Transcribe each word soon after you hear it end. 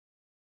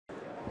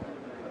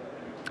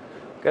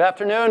Good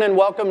afternoon and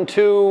welcome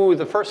to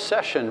the first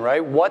session,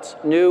 right? What's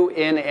new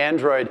in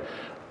Android?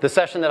 The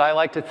session that I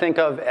like to think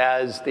of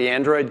as the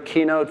Android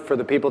keynote for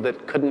the people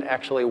that couldn't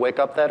actually wake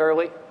up that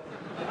early.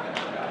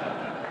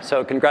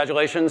 So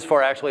congratulations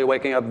for actually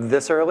waking up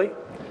this early.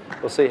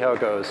 We'll see how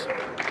it goes.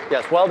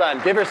 Yes, well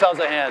done. Give yourselves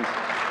a hand.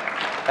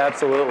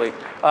 Absolutely.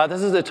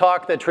 This is a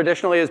talk that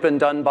traditionally has been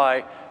done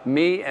by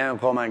me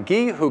and Romain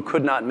Guy, who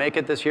could not make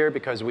it this year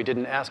because we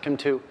didn't ask him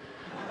to.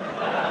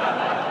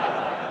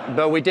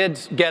 But we did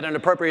get an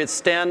appropriate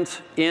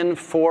stand-in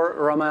for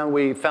Romain.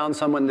 We found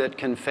someone that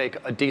can fake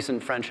a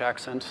decent French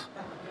accent.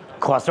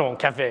 Croissant,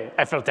 café,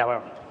 Eiffel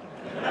Tower.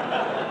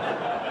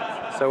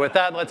 So with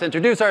that, let's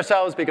introduce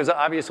ourselves, because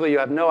obviously you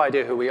have no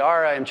idea who we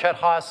are. I am Chet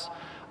Haase.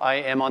 I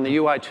am on the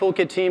UI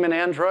Toolkit team in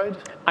Android.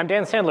 I'm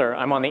Dan Sandler.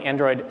 I'm on the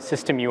Android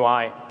System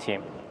UI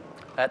team.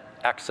 That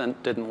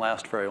accent didn't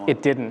last very long.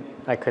 It didn't.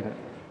 I couldn't.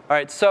 All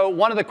right, so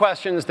one of the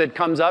questions that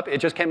comes up, it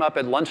just came up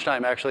at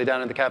lunchtime actually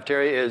down in the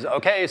cafeteria, is,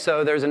 okay,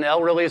 so there's an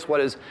L release. What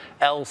does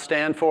L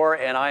stand for?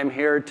 And I'm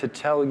here to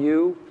tell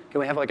you,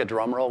 can we have like a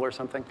drum roll or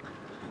something?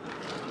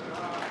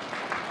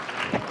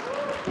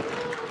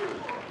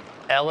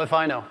 L if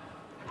I know.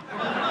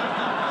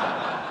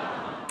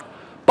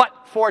 But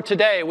for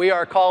today, we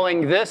are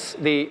calling this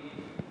the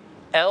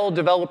L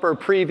Developer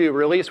Preview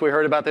release. We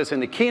heard about this in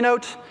the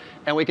keynote.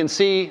 And we can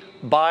see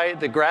by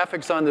the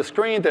graphics on the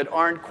screen that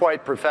aren't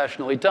quite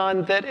professionally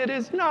done that it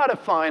is not a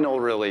final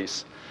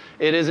release.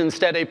 It is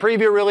instead a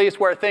preview release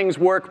where things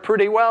work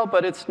pretty well,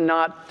 but it's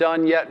not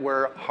done yet.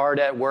 We're hard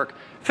at work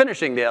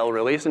finishing the L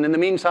release. And in the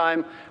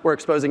meantime, we're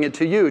exposing it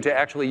to you to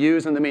actually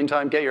use. In the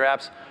meantime, get your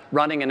apps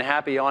running and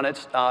happy on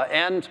it.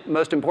 And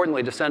most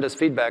importantly, to send us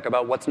feedback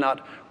about what's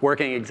not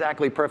working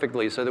exactly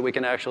perfectly so that we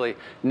can actually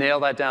nail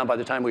that down by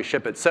the time we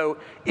ship it. So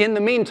in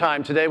the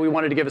meantime, today we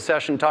wanted to give a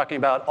session talking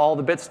about all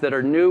the bits that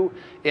are new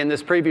in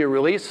this preview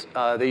release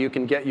that you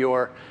can get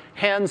your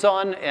hands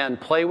on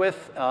and play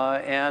with.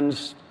 And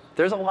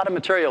there's a lot of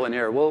material in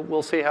here.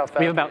 We'll see how fast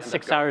we have about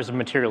 6 hours of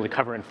material to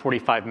cover in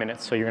 45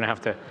 minutes, so you're going to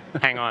have to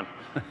hang on.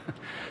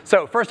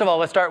 So first of all,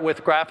 let's start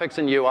with graphics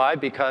and UI,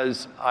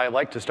 because I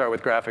like to start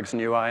with graphics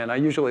and UI, and I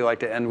usually like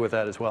to end with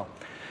that as well.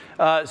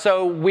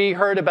 So we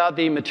heard about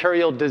the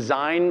material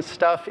design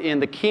stuff in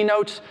the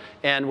keynote,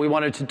 and we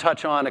wanted to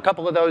touch on a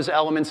couple of those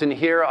elements in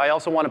here. I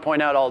also want to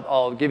point out,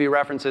 I'll give you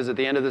references at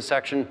the end of this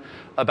section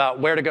about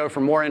where to go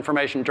for more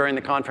information during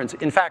the conference.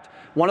 In fact,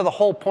 one of the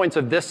whole points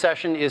of this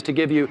session is to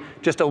give you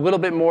just a little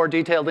bit more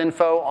detailed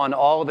info on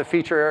all of the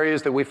feature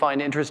areas that we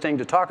find interesting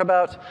to talk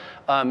about,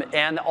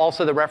 and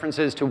also the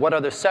references to what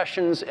other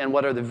sessions and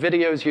what are the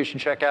videos you should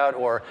check out,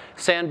 or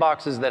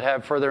sandboxes that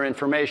have further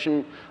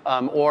information,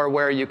 or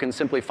where you can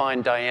simply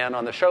find Diane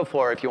on the show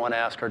floor if you want to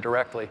ask her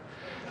directly.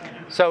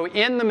 So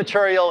in the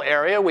material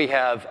area, we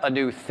have a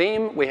new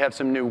theme, we have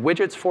some new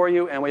widgets for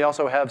you, and we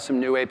also have some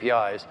new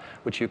APIs,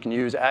 which you can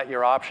use at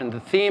your option. The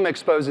theme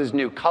exposes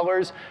new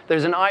colors.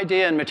 There's an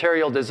idea in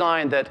material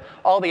design that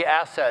all the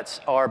assets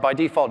are by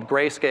default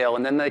grayscale,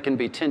 and then they can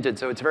be tinted.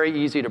 So it's very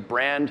easy to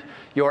brand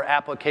your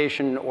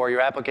application or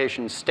your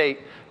application state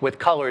with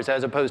colors,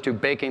 as opposed to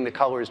baking the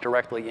colors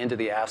directly into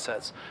the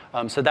assets.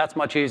 So that's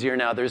much easier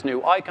now. There's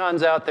new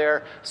icons out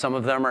there. Some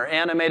of them are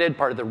animated,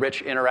 part of the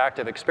rich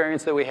interactive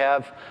experience that we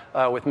have.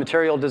 With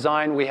material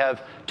design, we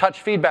have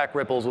touch feedback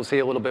ripples we'll see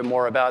a little bit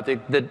more about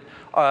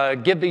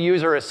that give the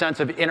user a sense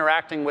of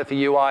interacting with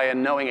the UI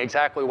and knowing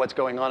exactly what's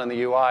going on in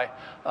the UI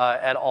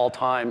at all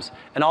times.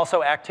 And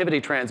also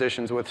activity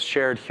transitions with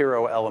shared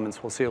hero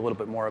elements. We'll see a little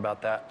bit more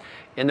about that.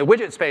 In the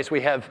widget space, we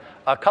have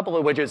a couple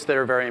of widgets that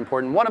are very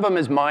important. One of them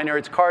is minor.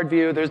 It's card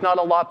view. There's not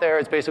a lot there.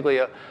 It's basically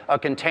a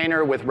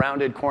container with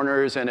rounded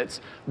corners, and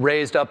it's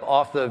raised up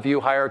off the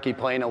view hierarchy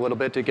plane a little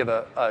bit to give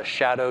a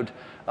shadowed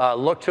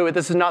look to it.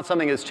 This is not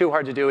something that's too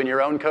hard to do in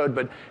your own code,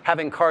 but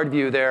having card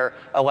view there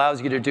allows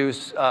you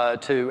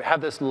to have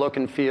this look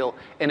and feel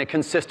in a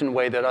consistent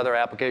way that other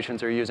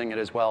applications are using it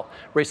as well.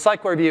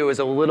 Recycler view is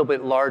a little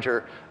bit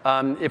larger.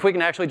 If we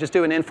can actually just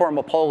do an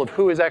informal poll of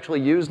who has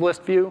actually used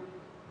list view.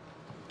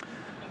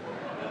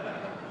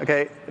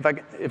 Okay, if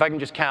I can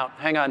just count,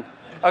 hang on.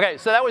 Okay,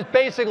 so that was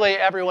basically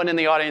everyone in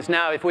the audience.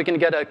 Now, if we can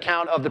get a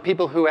count of the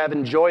people who have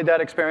enjoyed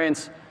that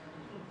experience,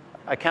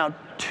 I count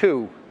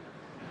 2.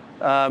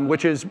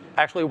 Which is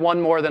actually 1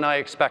 more than I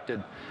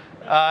expected.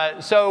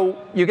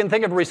 So you can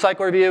think of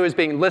Recycler View as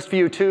being List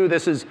View 2.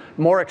 This is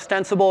more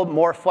extensible,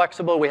 more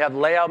flexible. We have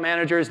layout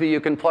managers that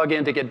you can plug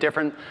in to get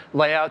different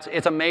layouts.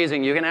 It's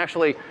amazing. You can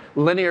actually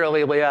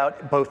linearly lay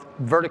out both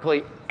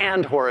vertically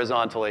and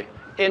horizontally.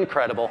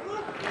 Incredible.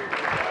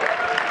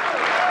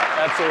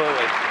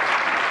 Absolutely.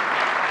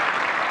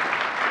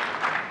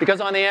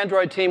 Because on the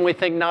Android team, we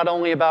think not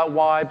only about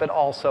Y, but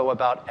also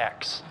about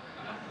X.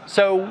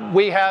 So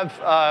we have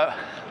a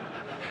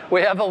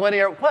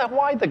linear,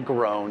 why the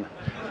groan?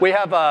 We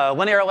have a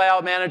linear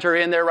layout manager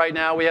in there right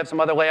now. We have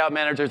some other layout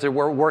managers that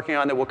we're working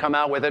on that will come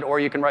out with it, or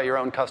you can write your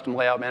own custom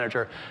layout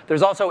manager.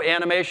 There's also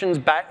animations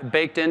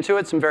baked into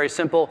it, some very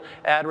simple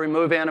add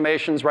remove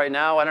animations right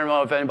now. I don't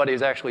know if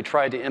anybody's actually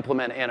tried to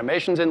implement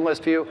animations in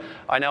list view.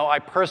 I know I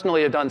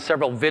personally have done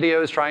several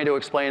videos trying to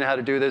explain how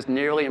to do this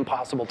nearly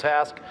impossible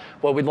task.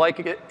 What we'd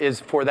like is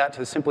for that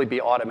to simply be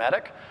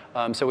automatic.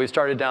 So we've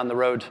started down the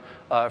road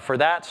for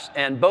that.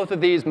 And both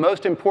of these,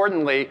 most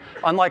importantly,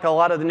 unlike a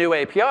lot of the new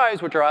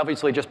APIs, which are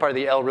obviously just part of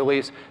the L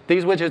release,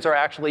 these widgets are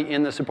actually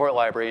in the support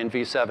library in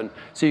v7.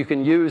 So you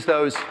can use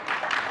those.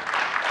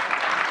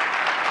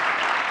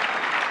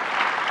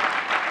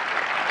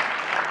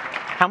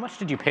 How much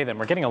did you pay them?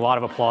 We're getting a lot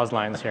of applause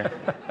lines here.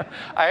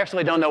 I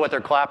actually don't know what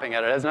they're clapping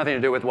at. It has nothing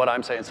to do with what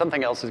I'm saying.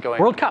 Something else is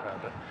going on. World Cup.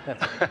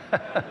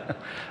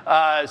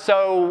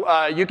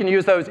 So you can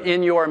use those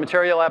in your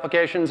material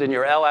applications, in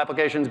your L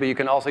applications, but you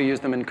can also use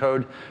them in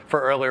code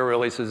for earlier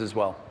releases as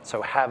well.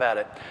 So have at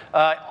it.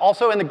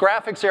 Also in the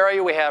graphics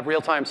area, we have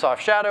real-time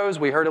soft shadows.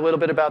 We heard a little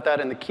bit about that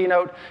in the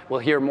keynote.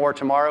 We'll hear more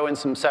tomorrow in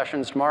some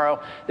sessions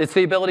tomorrow. It's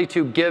the ability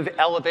to give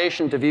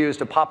elevation to views,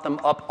 to pop them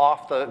up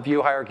off the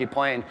view hierarchy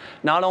plane.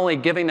 Not only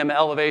giving them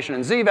elevation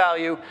and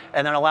z-value,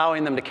 and then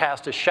allowing them to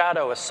cast a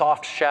shadow, a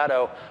soft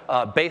shadow,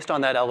 based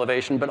on that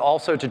elevation, but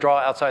also to draw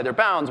outside their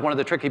bounds. One of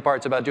the tricky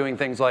parts about doing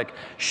things like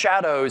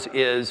shadows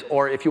is,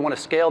 or if you want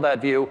to scale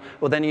that view,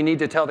 well, then you need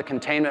to tell the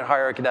containment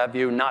hierarchy of that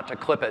view not to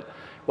clip it.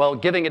 Well,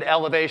 giving it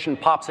elevation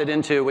pops it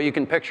into what you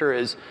can picture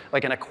is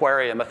like an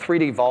aquarium, a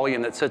 3D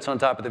volume that sits on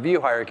top of the view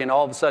hierarchy, and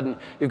all of a sudden,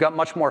 you've got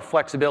much more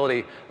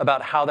flexibility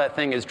about how that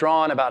thing is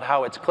drawn, about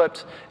how it's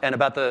clipped, and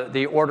about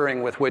the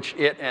ordering with which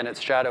it and its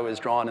shadow is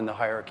drawn in the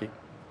hierarchy.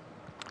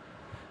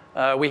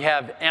 We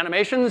have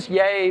animations.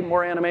 Yay,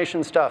 more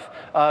animation stuff.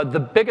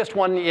 The biggest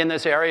one in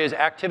this area is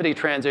activity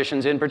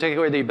transitions, in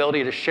particular the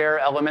ability to share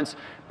elements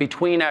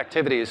between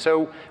activities.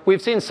 So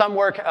we've seen some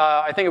work,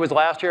 I think it was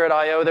last year at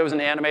I/O, there was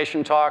an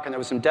animation talk, and there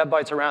was some dev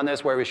bites around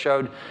this where we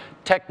showed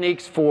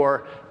techniques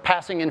for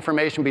passing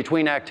information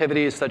between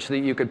activities such that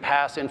you could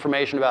pass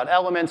information about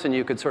elements and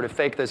you could sort of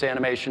fake this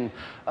animation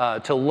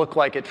to look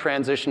like it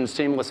transitions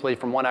seamlessly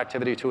from one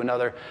activity to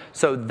another.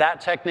 So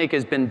that technique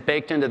has been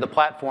baked into the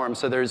platform.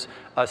 So there's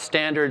a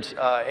standard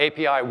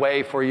API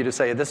way for you to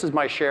say, this is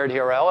my shared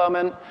URL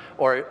element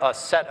or a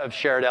set of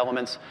shared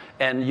elements.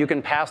 And you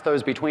can pass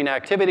those between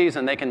activities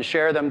and they can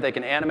share them. They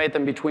can animate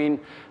them between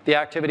the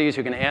activities.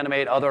 You can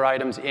animate other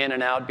items in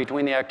and out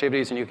between the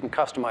activities, and you can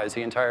customize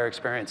the entire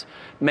experience,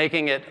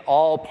 making it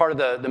all part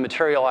of the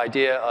material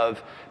idea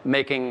of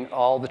making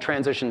all the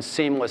transitions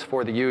seamless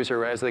for the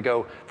user as they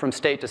go from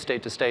state to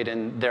state to state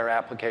in their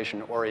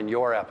application or in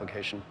your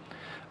application.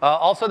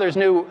 Also, there's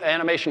new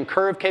animation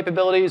curve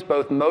capabilities,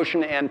 both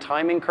motion and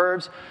timing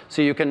curves.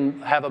 So you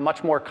can have a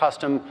much more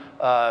custom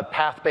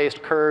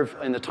path-based curve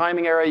in the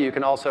timing area. You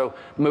can also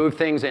move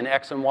things in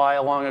X and Y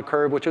along a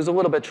curve, which is a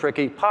little bit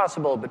tricky,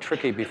 possible, but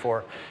tricky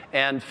before.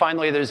 And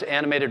finally, there's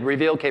animated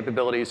reveal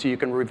capabilities. So you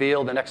can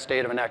reveal the next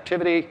state of an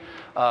activity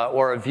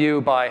or a view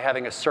by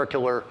having a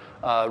circular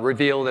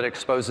reveal that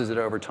exposes it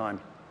over time.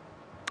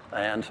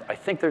 And I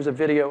think there's a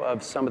video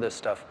of some of this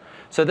stuff.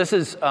 So this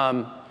is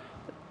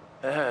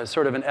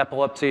sort of an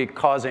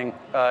epilepsy-causing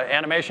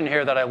animation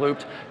here that I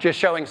looped, just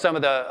showing some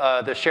of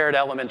the shared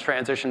element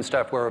transition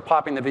stuff where we're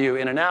popping the view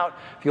in and out.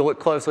 If you look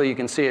closely, you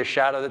can see a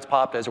shadow that's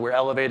popped as we're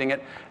elevating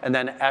it. And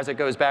then as it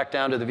goes back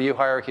down to the view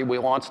hierarchy, we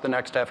launch the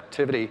next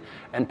activity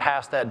and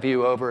pass that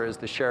view over as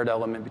the shared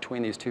element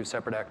between these two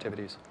separate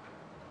activities.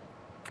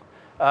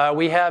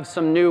 We have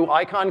some new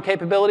icon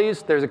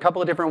capabilities. There's a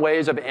couple of different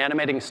ways of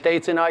animating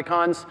states in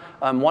icons.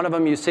 One of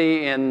them you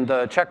see in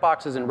the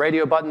checkboxes and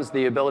radio buttons,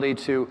 the ability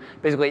to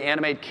basically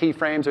animate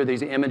keyframes or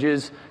these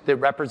images that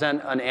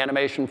represent an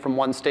animation from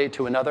one state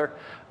to another.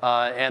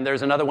 And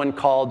there's another one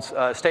called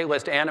State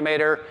List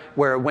Animator,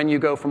 where when you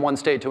go from one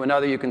state to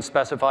another, you can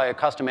specify a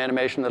custom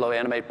animation that'll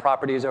animate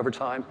properties over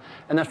time.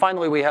 And then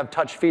finally, we have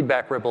touch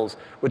feedback ripples,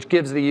 which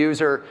gives the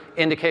user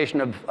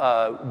indication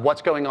of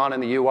what's going on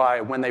in the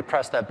UI when they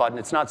press that button.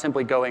 It's not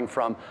simply going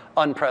from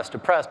unpressed to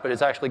pressed, but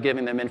it's actually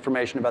giving them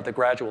information about the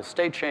gradual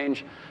state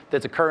change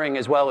that's occurring,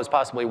 as well as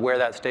possibly where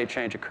that state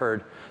change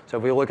occurred. So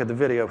if we look at the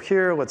video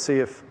here, let's see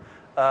if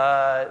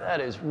that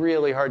is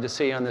really hard to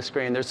see on the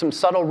screen. There's some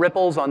subtle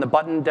ripples on the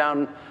button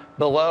down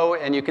below,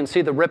 and you can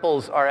see the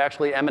ripples are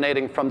actually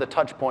emanating from the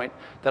touch point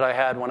that I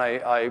had when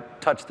I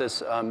touched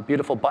this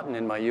beautiful button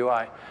in my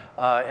UI.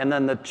 And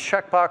then the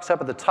checkbox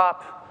up at the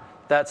top,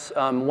 that's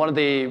one of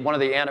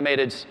the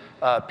animated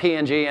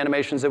PNG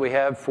animations that we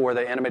have for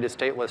the animated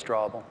state list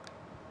drawable.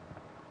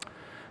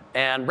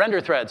 And render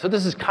thread. So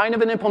this is kind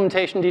of an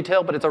implementation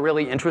detail, but it's a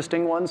really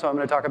interesting one, so I'm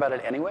going to talk about it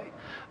anyway.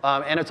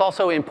 And it's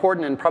also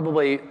important and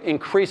probably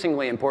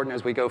increasingly important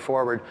as we go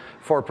forward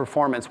for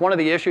performance. One of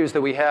the issues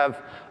that we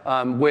have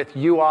with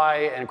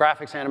UI and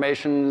graphics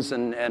animations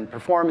and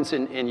performance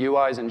in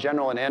UIs in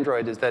general in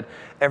Android is that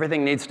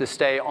everything needs to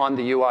stay on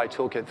the UI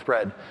toolkit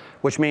thread,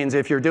 which means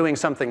if you're doing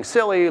something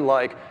silly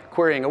like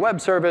querying a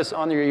web service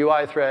on your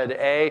UI thread,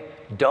 A,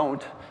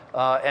 don't.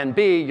 and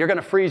B, you're going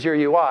to freeze your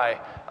UI,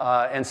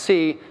 and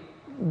C,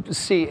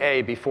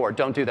 A before.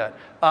 Don't do that.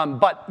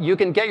 But you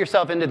can get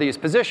yourself into these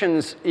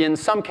positions in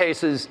some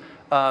cases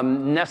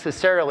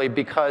necessarily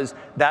because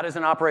that is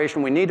an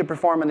operation we need to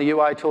perform in the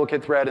UI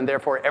toolkit thread, and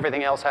therefore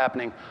everything else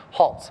happening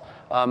halts.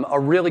 A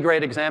really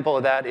great example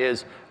of that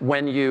is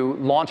when you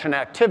launch an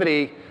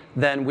activity,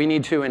 then we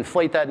need to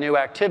inflate that new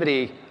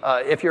activity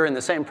if you're in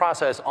the same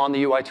process on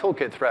the UI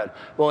toolkit thread.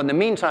 Well, in the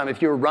meantime,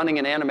 if you're running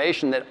an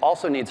animation that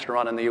also needs to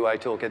run on the UI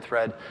toolkit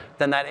thread,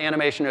 then that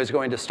animation is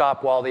going to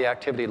stop while the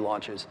activity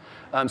launches.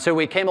 So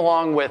we came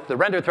along with the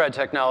render thread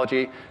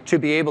technology to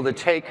be able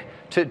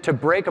to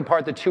break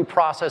apart the two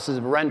processes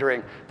of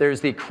rendering.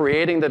 There's the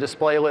creating the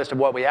display list of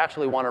what we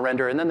actually want to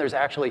render, and then there's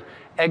actually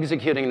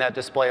executing that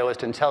display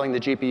list and telling the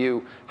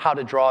GPU how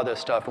to draw this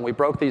stuff. And we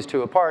broke these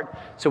two apart.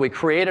 So we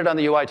created on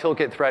the UI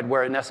toolkit thread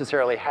where it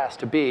necessarily has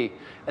to be,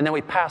 and then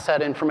we pass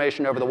that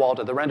information over the wall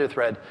to the render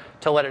thread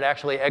to let it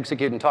actually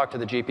execute and talk to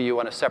the GPU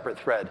on a separate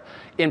thread.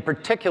 In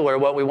particular,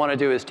 what we want to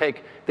do is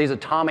take these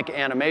atomic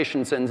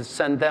animations and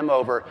send them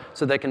over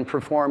so they can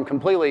perform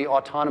completely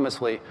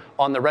autonomously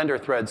on the render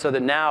thread, so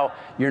that now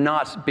you're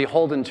not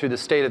beholden to the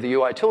state of the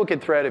UI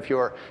toolkit thread if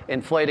you're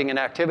inflating an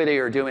activity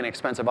or doing an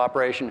expensive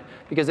operation,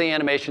 because the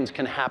animations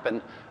can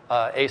happen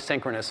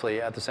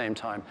asynchronously at the same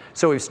time.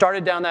 So we've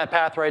started down that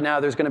path right now.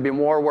 There's going to be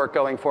more work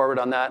going forward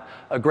on that.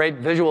 A great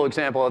visual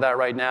example of that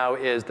right now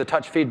is the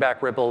touch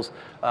feedback ripples,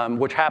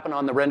 which happen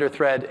on the render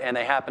thread, and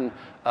they happen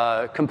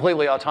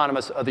completely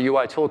autonomous of the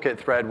UI toolkit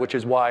thread, which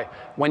is why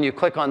when you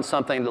click on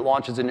something that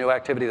launches a new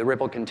activity, the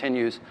ripple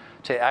continues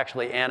to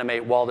actually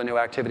animate while the new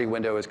activity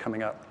window is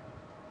coming up.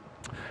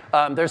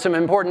 There's some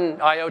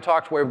important I/O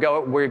talks where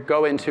we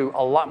go into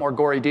a lot more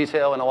gory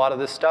detail in a lot of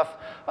this stuff.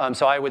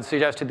 So I would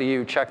suggest that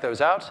you check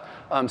those out.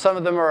 Some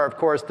of them are, of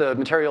course, the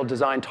material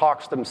design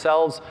talks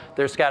themselves.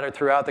 They're scattered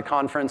throughout the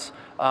conference.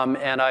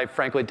 And I,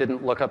 frankly,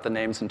 didn't look up the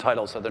names and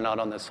titles, so they're not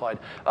on this slide.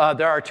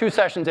 There are two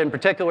sessions in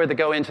particular that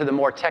go into the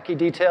more techie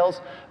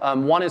details.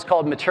 One is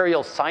called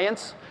Material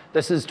Science.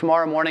 This is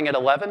tomorrow morning at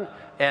 11.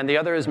 And the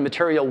other is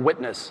Material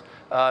Witness.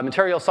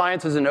 Material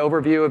Science is an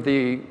overview of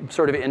the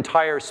sort of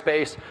entire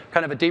space,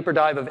 kind of a deeper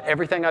dive of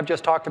everything I've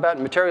just talked about.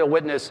 And Material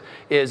Witness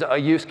is a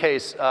use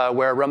case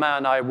where Romain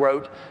and I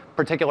wrote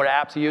particular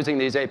apps using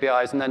these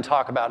APIs and then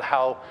talk about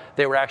how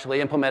they were actually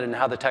implemented and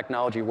how the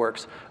technology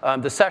works.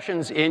 The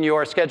sessions in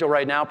your schedule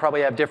right now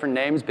probably have different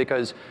names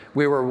because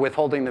we were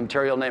withholding the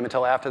material name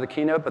until after the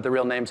keynote, but the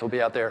real names will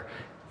be out there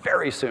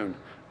very soon.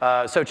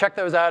 So check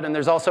those out, and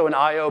there's also an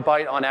I/O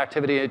byte on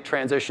activity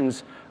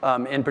transitions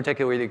in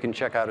particular that you can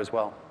check out as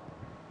well.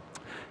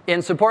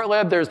 In Support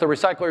Lib, there's the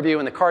recycler view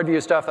and the card view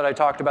stuff that I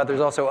talked about. There's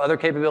also other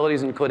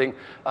capabilities, including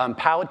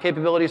palette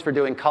capabilities for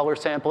doing color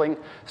sampling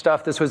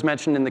stuff. This was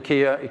mentioned in the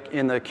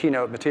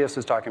keynote. Matthias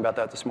was talking about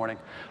that this morning.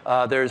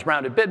 There's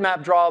rounded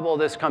bitmap drawable.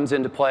 This comes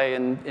into play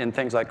in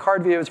things like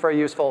card view. It's very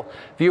useful.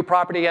 View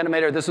property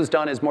animator. This was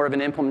done as more of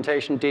an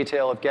implementation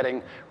detail of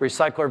getting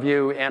recycler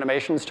view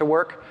animations to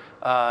work.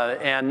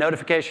 And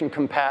notification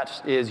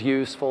compat is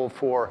useful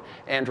for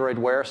Android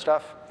Wear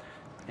stuff.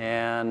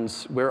 And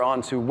we're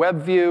on to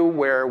WebView,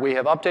 where we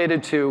have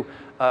updated to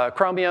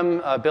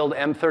Chromium build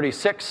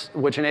M36,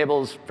 which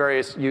enables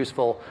various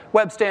useful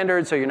web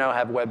standards. So you now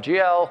have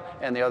WebGL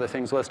and the other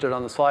things listed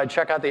on the slide.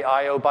 Check out the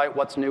I/O byte,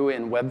 what's new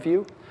in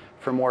WebView,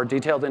 for more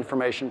detailed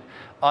information.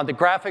 On the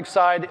graphics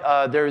side,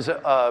 there's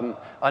an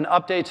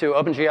update to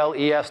OpenGL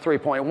ES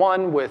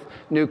 3.1 with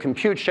new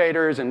compute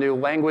shaders and new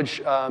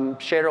language,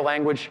 shader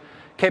language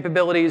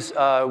capabilities.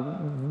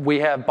 We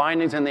have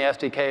bindings in the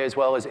SDK as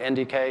well as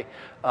NDK.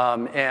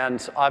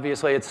 And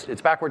obviously,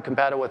 it's backward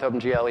compatible with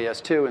OpenGL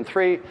ES 2 and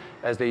 3,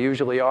 as they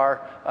usually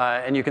are.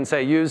 And you can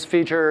say use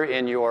feature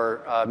in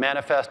your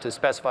manifest to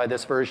specify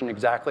this version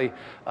exactly.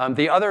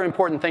 The other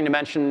important thing to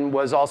mention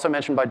was also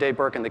mentioned by Dave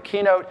Burke in the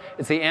keynote.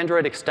 It's the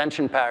Android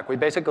extension pack. We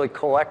basically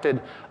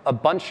collected a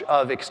bunch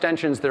of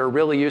extensions that are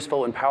really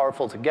useful and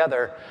powerful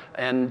together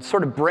and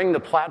sort of bring the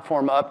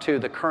platform up to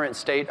the current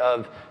state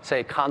of,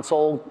 say,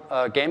 console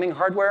gaming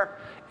hardware.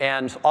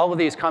 And all of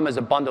these come as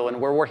a bundle, and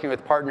we're working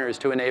with partners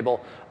to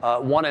enable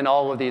one and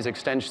all of these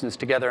extensions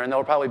together. And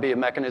there'll probably be a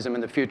mechanism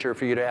in the future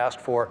for you to ask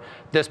for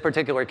this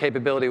particular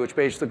capability, which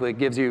basically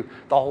gives you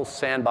the whole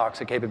sandbox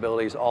of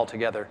capabilities all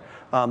together.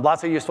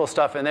 Lots of useful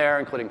stuff in there,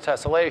 including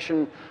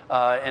tessellation,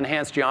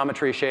 enhanced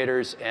geometry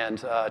shaders,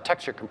 and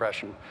texture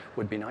compression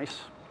would be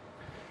nice.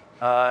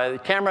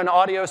 Camera and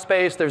audio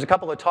space, there's a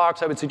couple of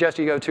talks I would suggest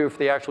you go to for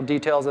the actual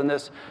details in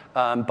this,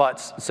 but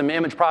some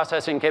image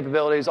processing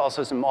capabilities,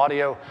 also some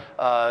audio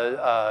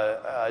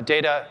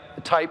data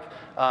type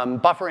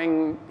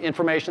buffering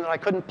information that I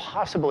couldn't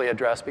possibly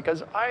address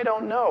because I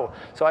don't know.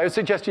 So I would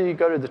suggest you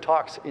go to the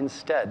talks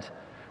instead.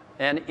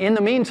 And in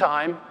the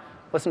meantime,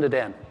 listen to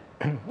Dan.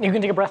 You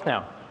can take a breath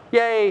now.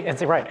 Yay!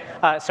 It's right.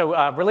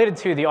 Related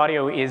to the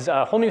audio is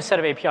a whole new set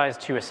of APIs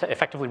to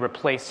effectively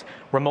replace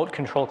remote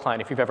control client.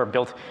 If you've ever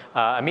built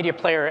a media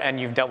player and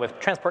you've dealt with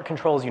transport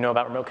controls, you know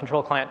about remote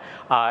control client.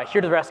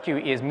 Here to the rescue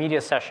is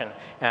media session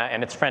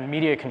and its friend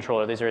media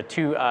controller. These are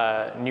two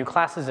new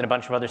classes and a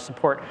bunch of other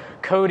support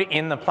code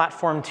in the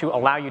platform to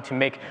allow you to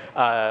make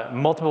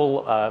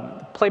multiple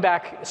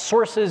playback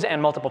sources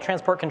and multiple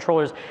transport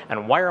controllers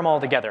and wire them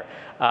all together.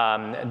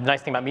 The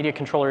nice thing about media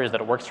controller is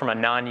that it works from a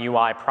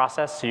non-UI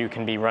process, so you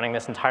can be running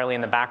this entirely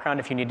in the background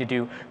if you need to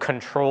do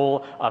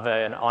control of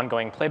an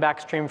ongoing playback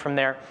stream from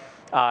there,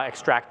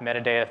 extract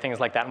metadata,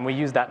 things like that. And we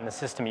use that in the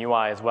system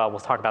UI as well.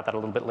 We'll talk about that a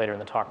little bit later in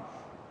the talk.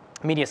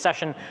 Media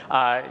session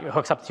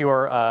hooks up to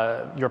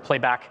your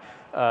playback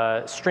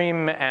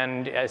stream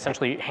and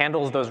essentially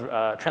handles those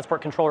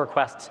transport control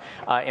requests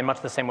in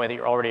much the same way that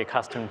you're already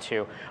accustomed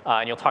to.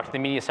 And you'll talk to the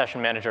media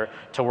session manager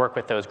to work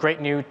with those. Great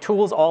new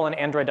tools, all in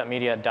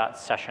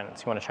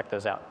android.media.sessions. You want to check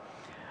those out.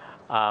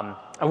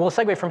 And we'll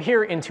segue from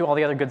here into all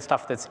the other good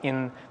stuff that's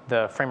in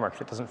the framework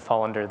that doesn't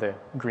fall under the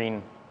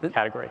green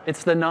category.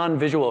 It's the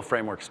non-visual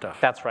framework stuff.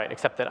 That's right,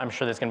 except that I'm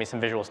sure there's going to be some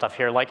visual stuff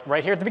here, like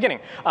right here at the beginning.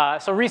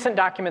 So recent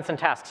documents and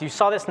tasks. You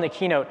saw this in the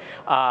keynote.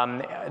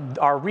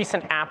 Our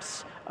recent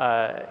apps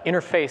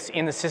interface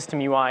in the system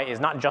UI is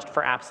not just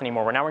for apps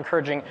anymore. We're now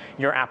encouraging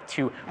your app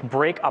to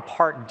break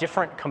apart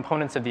different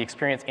components of the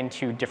experience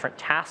into different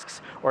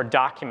tasks or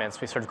documents.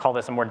 We sort of call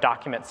this a more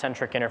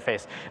document-centric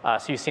interface.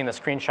 So you see in the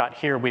screenshot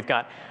here, we've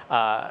got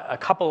a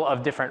couple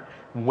of different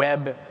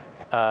web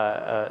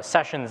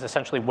sessions,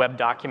 essentially web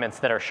documents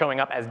that are showing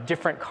up as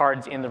different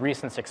cards in the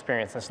recents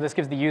experience. And so this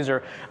gives the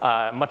user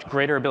much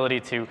greater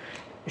ability to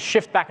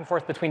shift back and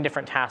forth between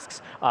different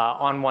tasks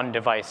on one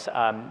device.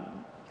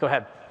 Go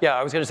ahead. Yeah,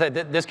 I was going to say,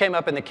 this came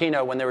up in the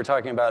keynote when they were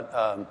talking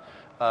about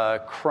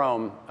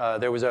Chrome.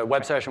 There was a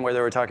web session where they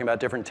were talking about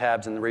different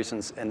tabs in the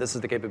recents, and this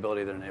is the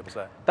capability that enables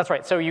that. That's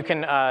right. So you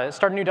can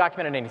start a new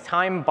document at any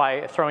time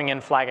by throwing in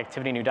flag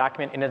activity new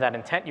document into that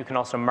intent. You can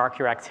also mark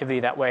your activity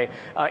that way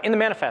in the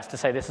manifest to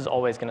say this is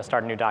always going to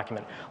start a new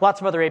document.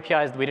 Lots of other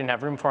APIs that we didn't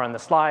have room for on the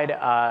slide.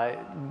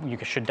 You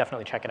should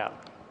definitely check it out.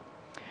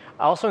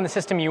 Also in the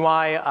system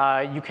UI,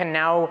 you can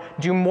now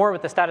do more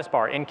with the status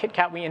bar. In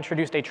KitKat, we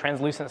introduced a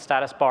translucent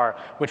status bar,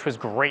 which was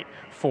great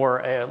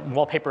for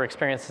wallpaper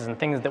experiences and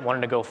things that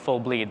wanted to go full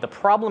bleed. The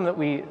problem that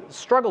we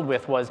struggled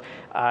with was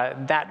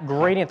that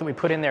gradient that we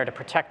put in there to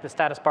protect the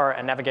status bar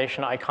and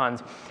navigation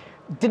icons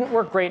didn't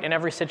work great in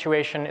every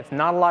situation. It's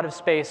not a lot of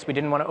space. We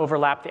didn't want to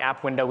overlap the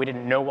app window. We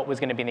didn't know what was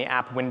going to be in the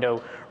app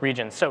window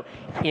region. So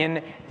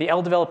in the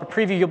L Developer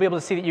preview, you'll be able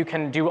to see that you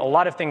can do a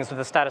lot of things with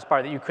the status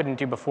bar that you couldn't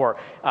do before,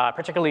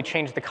 particularly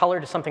change the color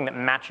to something that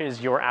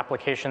matches your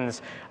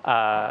application's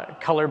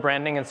color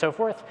branding and so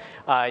forth.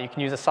 You can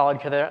use a solid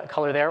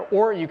color there,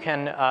 or you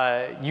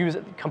can use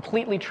a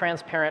completely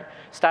transparent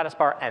status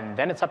bar, and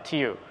then it's up to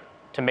you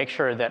to make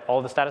sure that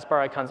all the status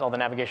bar icons, all the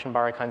navigation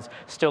bar icons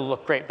still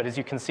look great. But as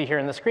you can see here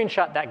in the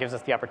screenshot, that gives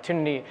us the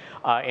opportunity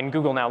in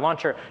Google Now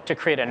Launcher to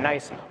create a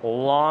nice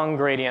long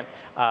gradient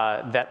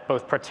that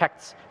both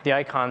protects the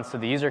icons so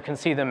the user can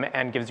see them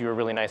and gives you a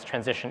really nice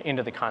transition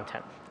into the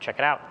content. Check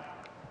it out.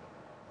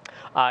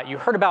 You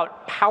heard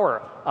about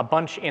power a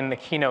bunch in the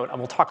keynote.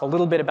 We'll talk a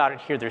little bit about it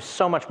here. There's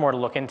so much more to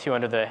look into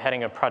under the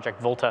heading of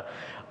Project Volta.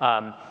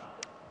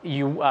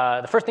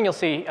 The first thing you'll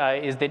see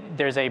is that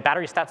there's a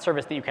battery stat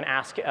service that you can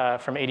ask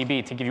from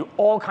ADB to give you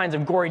all kinds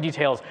of gory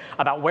details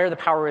about where the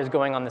power is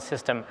going on the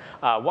system,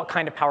 what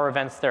kind of power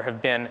events there have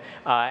been,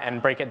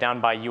 and break it down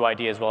by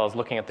UID as well as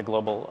looking at the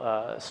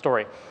global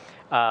story.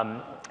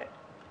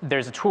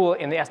 There's a tool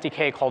in the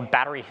SDK called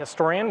Battery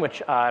Historian,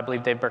 which I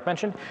believe Dave Burke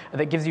mentioned,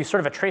 that gives you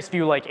sort of a trace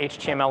view-like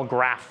HTML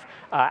graph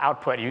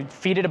output. You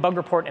feed it a bug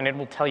report, and it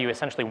will tell you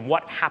essentially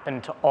what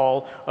happened to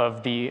all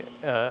of the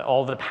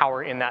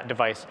power in that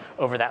device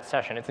over that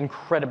session. It's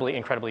incredibly,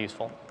 incredibly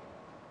useful.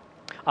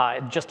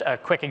 Just a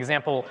quick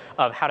example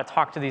of how to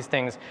talk to these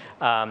things.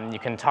 You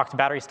can talk to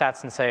battery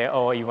stats and say,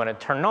 oh, you want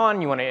to turn it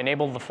on, you want to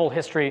enable the full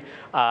history,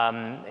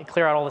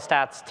 clear out all the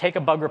stats, take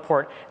a bug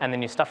report, and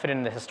then you stuff it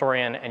into the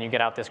historian, and you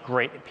get out this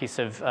great piece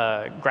of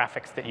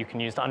graphics that you can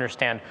use to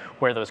understand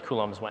where those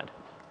coulombs went.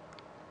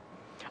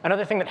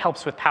 Another thing that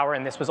helps with power,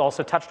 and this was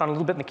also touched on a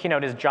little bit in the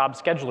keynote, is Job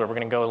Scheduler. We're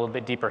going to go a little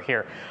bit deeper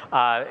here.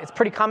 It's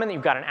pretty common that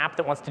you've got an app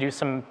that wants to do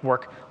some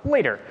work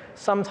later,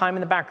 sometime in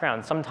the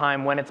background,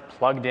 sometime when it's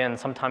plugged in,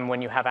 sometime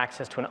when you have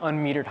access to an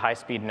unmetered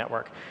high-speed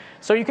network.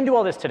 So you can do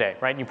all this today,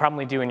 right? You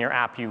probably do in your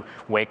app. You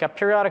wake up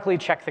periodically,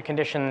 check the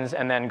conditions,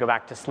 and then go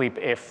back to sleep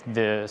if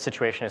the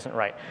situation isn't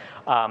right.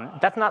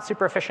 That's not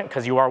super efficient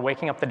because you are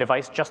waking up the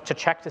device just to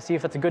check to see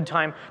if it's a good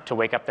time to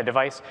wake up the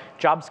device.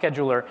 Job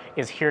Scheduler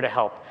is here to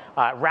help.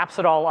 Wraps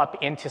it all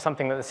up into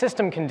something that the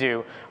system can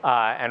do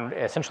and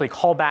essentially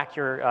call back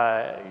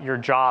your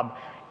job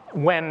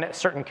when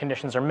certain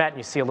conditions are met.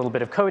 You see a little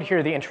bit of code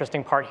here. The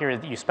interesting part here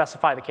is that you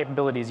specify the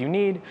capabilities you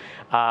need,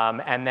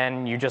 and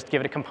then you just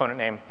give it a component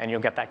name, and you'll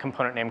get that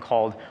component name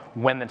called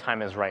when the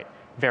time is right.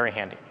 Very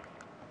handy.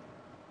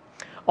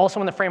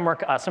 Also in the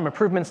framework, some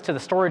improvements to the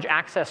storage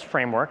access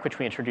framework, which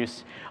we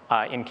introduced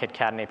in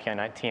KitKat and API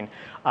 19.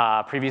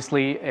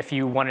 Previously, if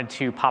you wanted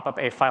to pop up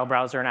a file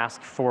browser and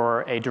ask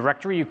for a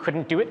directory, you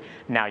couldn't do it.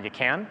 Now you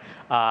can.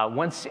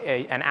 Once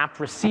an app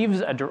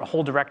receives a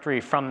whole directory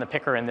from the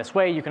picker in this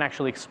way, you can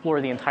actually explore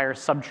the entire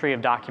subtree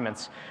of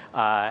documents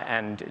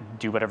and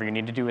do whatever you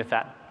need to do with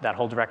that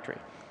whole directory.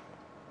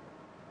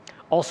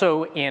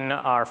 Also in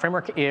our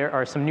framework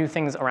are some new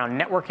things around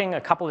networking, a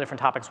couple of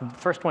different topics. The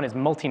first one is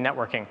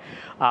multi-networking.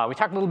 We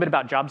talked a little bit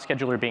about Job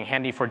Scheduler being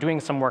handy for doing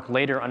some work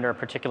later under a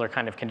particular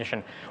kind of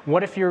condition.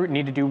 What if you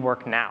need to do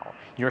work now?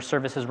 Your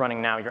service is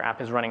running now, your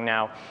app is running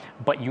now,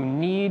 but you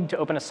need to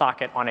open a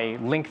socket on a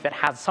link that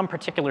has some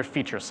particular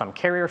feature, some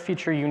carrier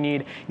feature you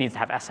need, it needs to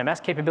have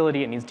SMS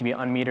capability, it needs to be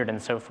unmetered,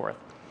 and so forth.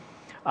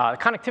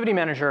 Connectivity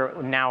Manager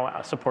now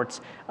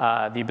supports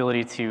the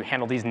ability to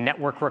handle these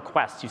network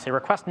requests. You say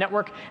request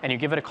network, and you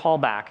give it a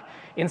callback.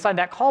 Inside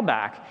that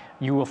callback,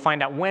 you will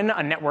find out when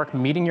a network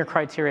meeting your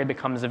criteria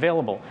becomes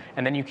available.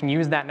 And then you can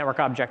use that network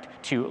object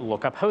to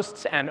look up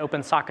hosts and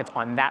open sockets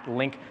on that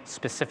link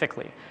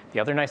specifically. The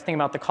other nice thing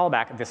about the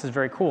callback, this is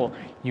very cool,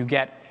 you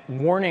get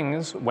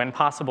warnings when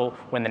possible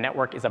when the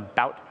network is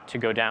about to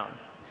go down.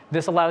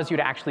 This allows you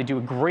to actually do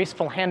a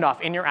graceful handoff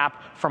in your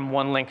app from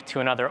one link to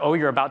another. Oh,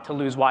 you're about to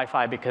lose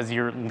Wi-Fi because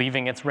you're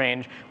leaving its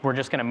range. We're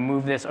just going to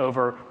move this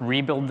over,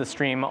 rebuild the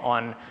stream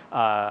on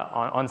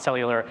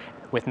cellular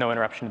with no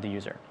interruption to the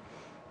user.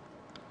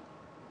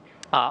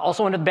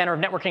 Also under the banner of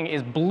networking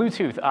is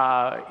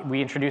Bluetooth.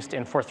 We introduced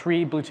in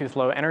 4.3 Bluetooth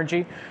Low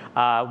Energy.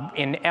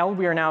 In L,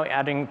 we are now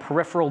adding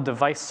peripheral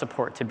device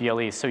support to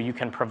BLE, so you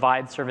can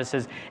provide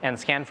services and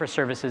scan for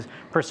services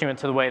pursuant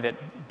to the way that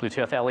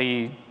Bluetooth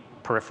LE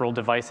peripheral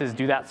devices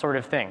do that sort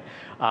of thing.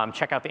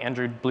 Check out the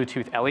Android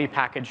Bluetooth LE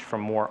package for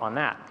more on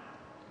that.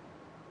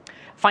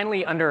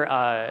 Finally, under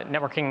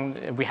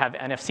networking, we have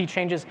NFC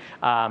changes.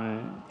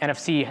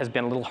 NFC has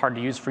been a little hard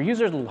to use for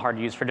users, a little hard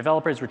to use for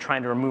developers. We're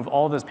trying to remove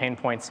all those pain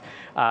points.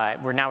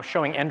 We're now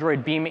showing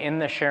Android Beam in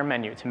the share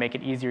menu to make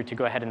it easier to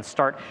go ahead and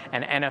start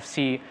an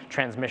NFC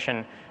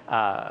transmission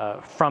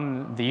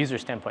from the user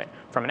standpoint.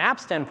 From an app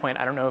standpoint,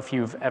 I don't know if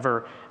you've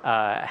ever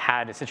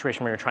had a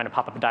situation where you're trying to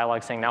pop up a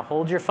dialog saying, now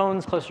hold your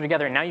phones closer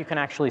together. And now you can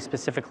actually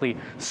specifically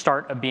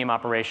start a Beam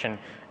operation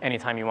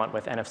anytime you want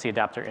with NFC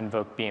adapter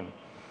invoke Beam.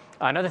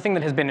 Another thing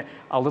that has been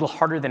a little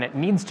harder than it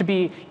needs to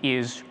be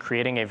is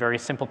creating a very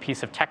simple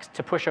piece of text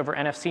to push over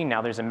NFC.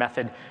 Now there's a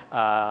method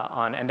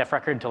on NDEF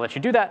record to let you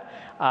do that.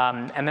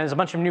 And there's a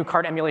bunch of new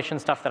card emulation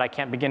stuff that I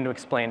can't begin to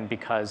explain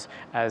because,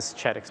 as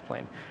Chet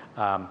explained,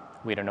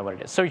 we don't know what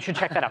it is. So you should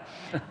check that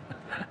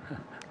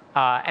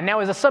out. And now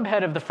as a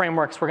subhead of the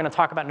frameworks, we're going to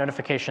talk about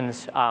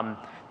notifications.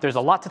 There's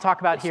a lot to talk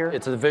about here.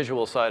 It's the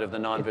visual side of the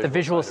non-visual. The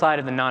visual side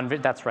of the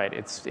non-visual. That's right.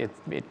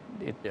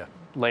 Yeah.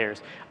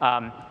 Layers.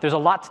 There's a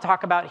lot to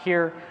talk about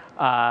here.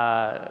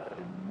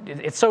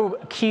 It's so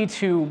key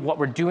to what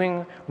we're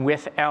doing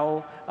with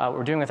L. What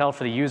we're doing with L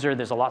for the user.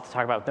 There's a lot to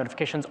talk about with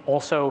notifications.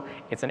 Also,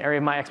 it's an area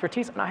of my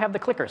expertise, and I have the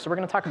clicker, so we're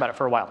going to talk about it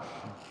for a while.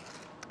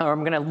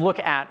 I'm going to look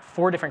at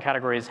 4 different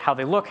categories: how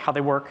they look, how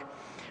they work.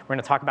 We're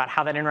going to talk about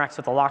how that interacts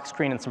with the lock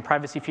screen and some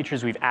privacy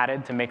features we've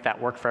added to make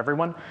that work for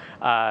everyone.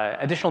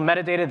 Additional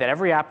metadata that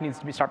every app needs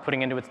to start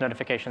putting into its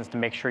notifications to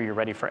make sure you're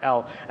ready for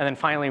L. And then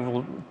finally,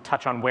 we'll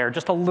touch on where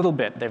just a little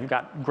bit. They've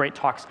got great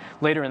talks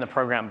later in the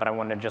program, but I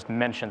wanted to just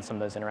mention some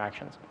of those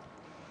interactions.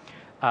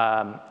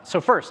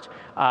 So first,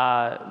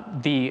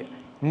 the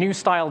new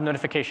style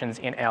notifications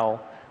in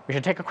L. We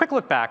should take a quick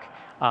look back.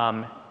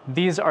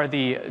 These are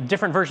the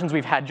different versions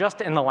we've had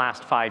just in the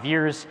last 5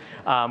 years.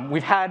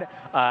 We've had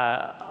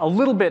a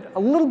little bit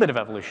of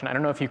evolution. I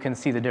don't know if you can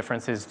see the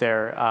differences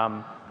there.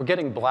 We're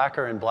getting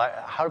blacker and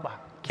black.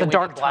 The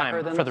dark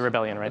time for the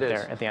rebellion right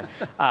there at the end.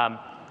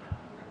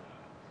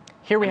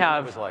 Here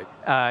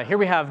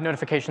we have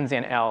notifications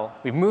in L.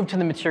 We've moved to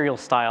the material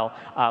style.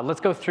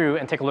 Let's go through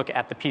and take a look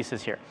at the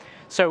pieces here.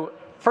 So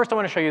first, I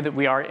want to show you that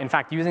we are, in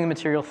fact, using the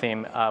material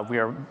theme. We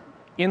are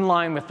in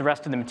line with the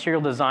rest of the material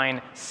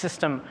design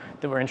system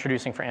that we're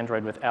introducing for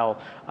Android with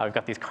L. We've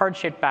got these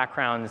card-shaped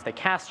backgrounds. They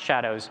cast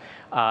shadows.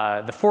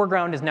 The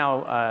foreground is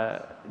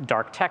now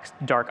dark text,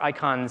 dark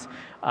icons,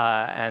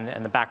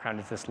 and the background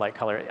is this light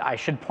color. I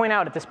should point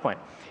out at this point,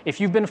 if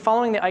you've been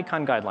following the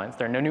icon guidelines,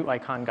 there are no new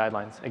icon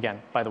guidelines,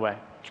 again, by the way.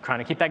 Trying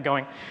to keep that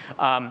going.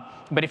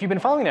 But if you've been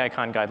following the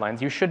icon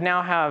guidelines, you should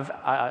now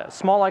have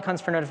small icons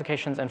for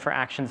notifications and for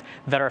actions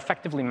that are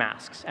effectively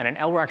masks. And in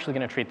L, we're actually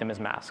going to treat them as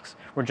masks.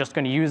 We're just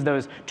going to use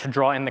those to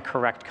draw in the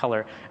correct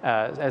color.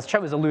 As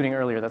Chet was alluding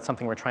earlier, that's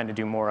something we're trying to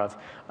do more of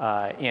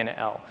in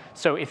L.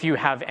 So if you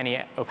have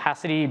any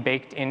opacity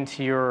baked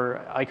into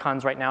your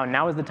icons right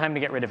now is the time to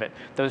get rid of it.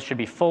 Those should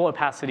be full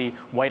opacity,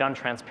 white on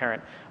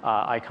transparent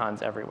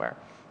icons everywhere.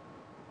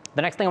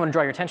 The next thing I want to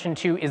draw your attention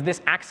to is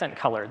this accent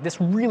color. This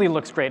really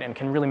looks great and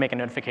can really make a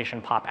notification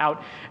pop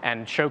out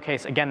and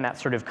showcase, again, that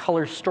sort of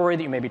color story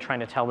that you may be trying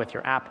to tell with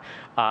your app.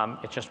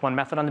 It's just one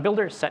method on the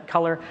builder, set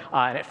color,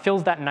 and it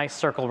fills that nice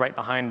circle right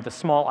behind the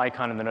small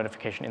icon and the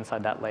notification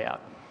inside that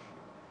layout.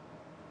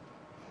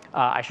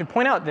 I should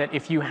point out that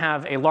if you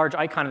have a large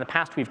icon in the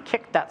past, we've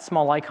kicked that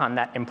small icon,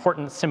 that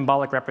important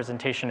symbolic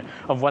representation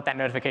of what that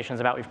notification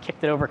is about. We've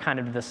kicked it over kind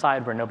of to the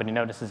side where nobody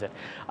notices it.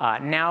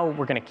 Now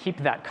we're going to keep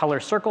that color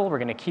circle. We're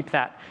going to keep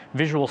that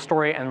visual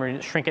story, and we're going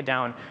to shrink it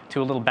down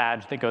to a little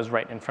badge that goes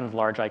right in front of the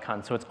large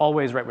icon. So it's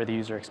always right where the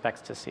user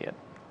expects to see it.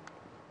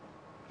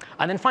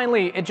 And then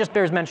finally, it just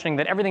bears mentioning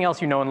that everything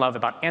else you know and love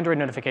about Android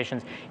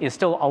notifications is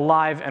still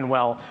alive and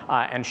well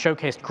and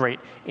showcased great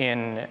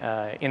in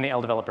the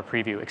L Developer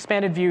Preview.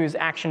 Expanded views,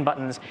 action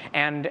buttons,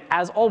 and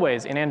as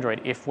always in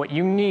Android, if what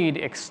you need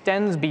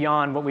extends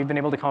beyond what we've been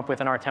able to come up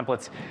with in our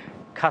templates,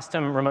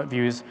 custom remote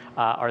views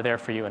are there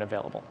for you and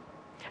available.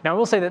 Now, I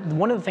will say that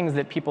one of the things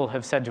that people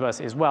have said to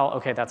us is, well,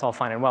 OK, that's all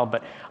fine and well,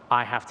 but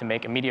I have to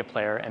make a media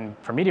player. And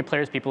for media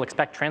players, people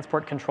expect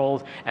transport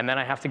controls, and then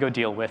I have to go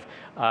deal with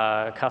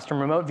custom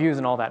remote views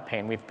and all that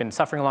pain. We've been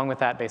suffering along with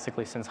that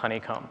basically since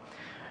Honeycomb.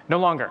 No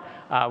longer.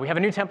 We have a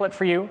new template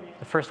for you,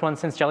 the first one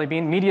since Jelly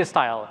Bean, media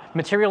style.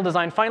 Material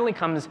design finally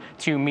comes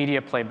to media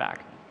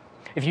playback.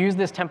 If you use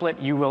this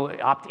template, you will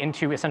opt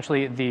into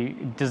essentially the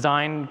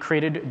design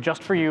created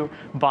just for you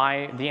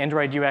by the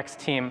Android UX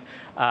team,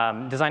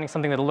 designing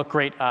something that will look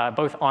great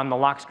both on the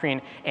lock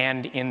screen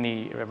and in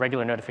the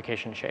regular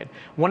notification shade.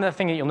 One of the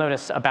things that you'll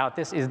notice about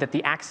this is that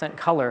the accent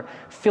color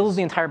fills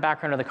the entire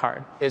background of the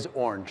card. Is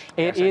orange.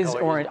 It is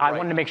orange. I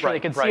wanted to make sure they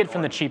could see it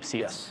from the orange. cheap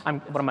seats.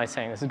 Yes. What am I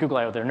saying? This is Google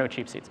I/O. There are no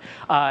cheap seats.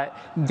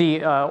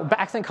 The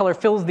accent color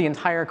fills the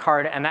entire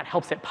card, and that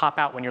helps it pop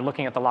out when you're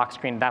looking at the lock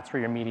screen. That's where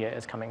your media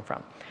is coming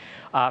from.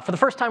 For the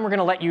first time, we're going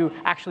to let you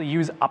actually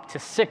use up to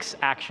 6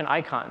 action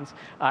icons.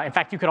 In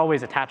fact, you could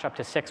always attach up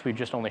to 6. We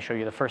just only show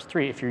you the first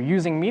 3. If you're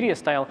using media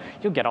style,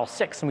 you'll get all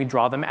 6. And we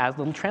draw them as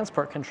little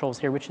transport controls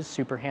here, which is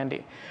super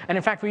handy. And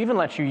in fact, we even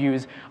let you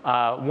use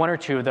 1 or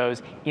 2 of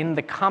those in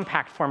the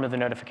compact form of the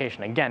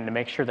notification, again, to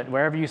make sure that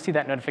wherever you see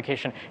that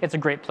notification, it's a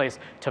great place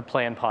to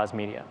play and pause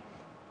media.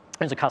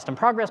 There's a custom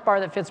progress bar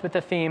that fits with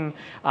the theme.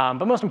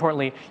 But most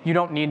importantly, you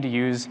don't need to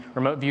use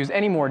remote views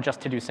anymore just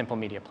to do simple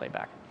media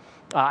playback.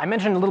 I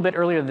mentioned a little bit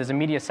earlier there's a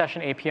media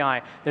session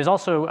API. There's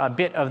also a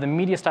bit of the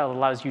media style that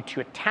allows you to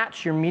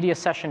attach your media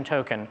session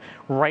token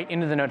right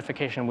into the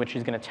notification, which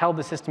is going to tell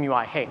the system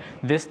UI, hey,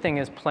 this thing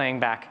is playing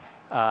back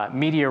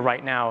media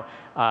right now,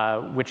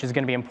 which is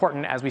going to be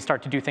important as we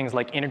start to do things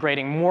like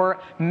integrating more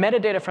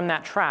metadata from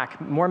that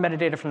track, more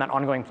metadata from that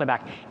ongoing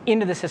playback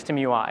into the system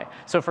UI.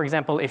 So for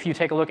example, if you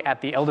take a look at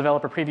the L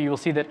Developer Preview, you'll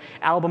see that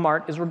album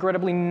art is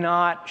regrettably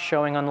not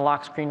showing on the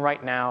lock screen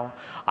right now.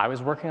 I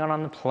was working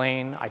on the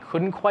plane. I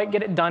couldn't quite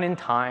get it done in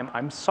time.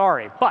 I'm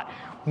sorry. But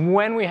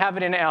when we have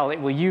it in L,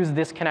 it will use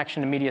this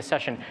connection to media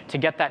session to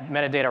get that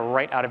metadata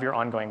right out of your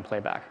ongoing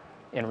playback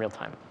in real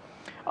time.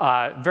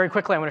 Very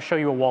quickly, I want to show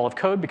you a wall of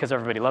code because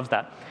everybody loves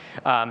that.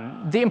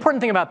 The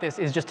important thing about this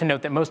is just to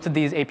note that most of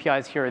these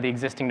APIs here are the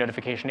existing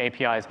notification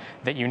APIs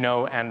that you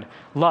know and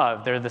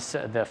love. They're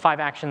the 5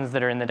 actions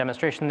that are in the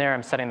demonstration there.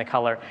 I'm setting the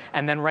color.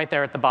 And then right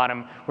there at the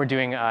bottom, we're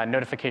doing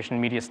notification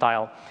media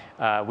style,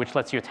 which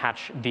lets you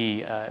attach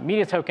the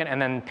media token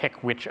and then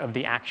pick which of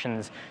the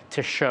actions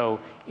to show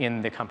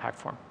in the compact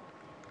form.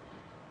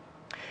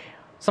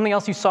 Something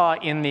else you saw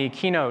in the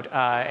keynote,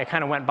 it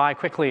kind of went by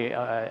quickly,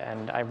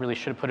 and I really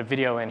should have put a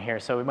video in here.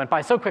 So it went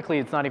by so quickly,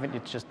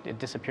 it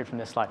disappeared from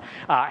this slide.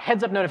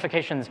 Heads-up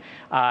notifications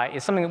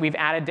is something that we've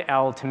added to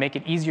L to make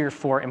it easier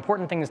for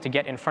important things to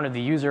get in front of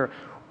the user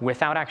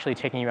without actually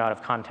taking you out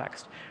of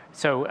context.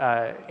 So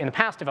in the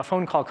past, if a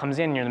phone call comes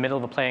in, you're in the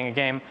middle of playing a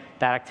game,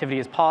 that activity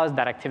is paused,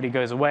 that activity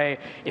goes away.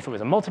 If it was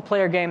a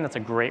multiplayer game, that's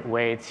a great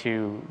way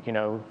to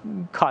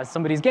cause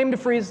somebody's game to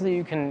freeze so that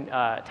you can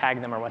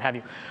tag them or what have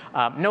you.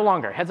 No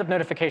longer. Heads-up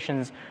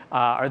notifications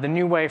are the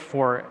new way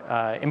for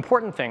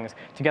important things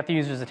to get the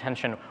user's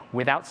attention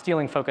without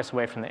stealing focus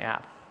away from the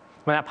app.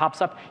 When that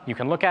pops up, you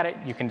can look at it.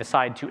 You can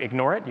decide to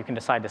ignore it. You can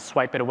decide to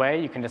swipe it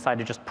away. You can decide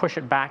to just push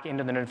it back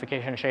into the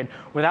notification shade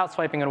without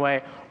swiping it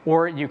away.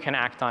 Or you can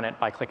act on it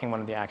by clicking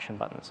one of the action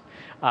buttons.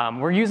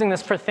 We're using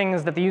this for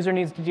things that the user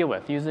needs to deal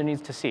with, the user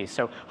needs to see.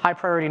 So high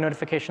priority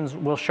notifications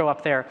will show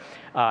up there.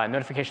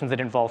 Notifications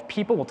that involve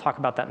people, we'll talk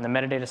about that in the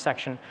metadata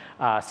section.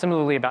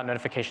 Similarly, about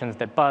notifications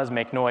that buzz,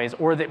 make noise,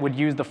 or that would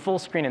use the full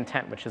screen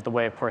intent, which is the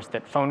way, of course,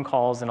 that phone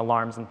calls and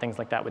alarms and things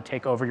like that would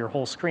take over your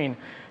whole screen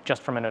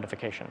just from a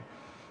notification.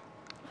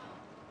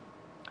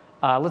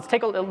 Let's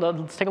take a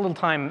little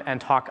time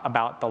and talk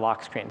about the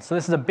lock screen. So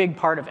this is a big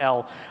part of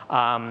L.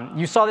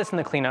 You saw this in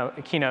the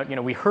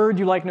keynote. We heard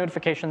you like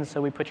notifications, so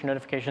we put your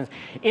notifications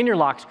in your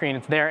lock screen.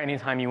 It's there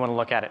anytime you want to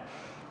look at it.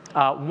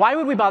 Why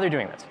would we bother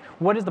doing this?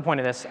 What is the point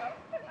of this?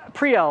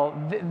 Pre-L,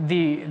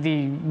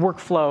 the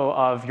workflow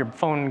of your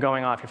phone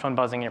going off, your phone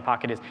buzzing in your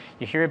pocket is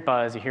you hear it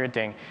buzz, you hear it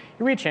ding.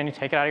 You reach in, you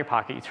take it out of your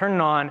pocket, you turn it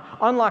on,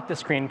 unlock the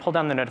screen, pull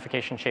down the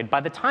notification shade. By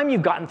the time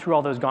you've gotten through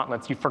all those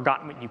gauntlets, you've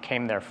forgotten what you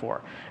came there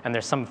for. And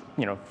there's some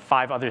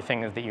 5 other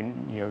things that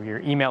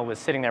your email was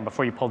sitting there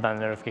before you pulled down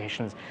the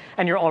notifications,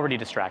 and you're already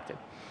distracted.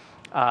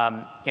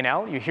 In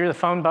L, you hear the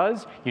phone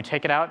buzz, you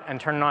take it out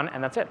and turn it on,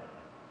 and that's it.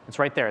 It's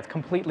right there. It's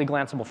completely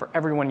glanceable for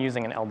everyone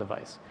using an L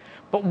device.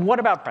 But what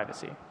about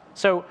privacy?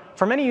 So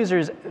for many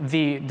users,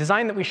 the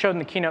design that we showed in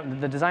the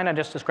keynote, the design I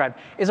just described,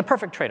 is a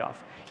perfect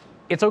trade-off.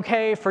 It's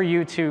OK for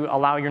you to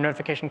allow your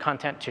notification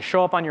content to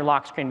show up on your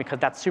lock screen because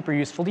that's super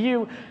useful to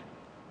you.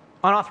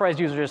 Unauthorized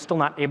users are still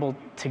not able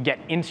to get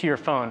into your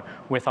phone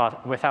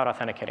without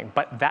authenticating.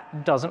 But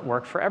that doesn't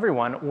work for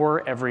everyone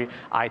or every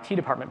IT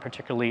department,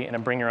 particularly in a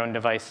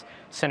bring-your-own-device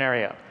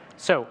scenario.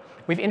 So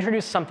we've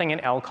introduced something in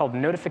L called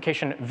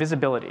notification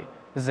visibility.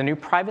 This is a new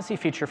privacy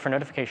feature for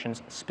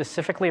notifications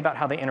specifically about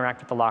how they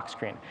interact with the lock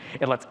screen.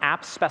 It lets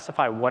apps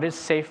specify what is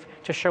safe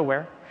to show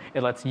where.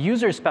 It lets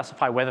users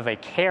specify whether they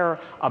care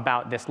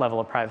about this level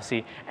of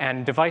privacy.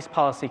 And device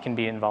policy can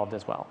be involved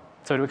as well.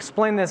 So to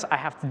explain this, I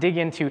have to dig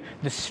into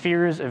the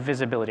spheres of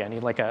visibility. I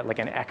need like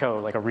an echo,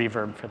 like a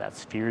reverb for that,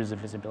 spheres of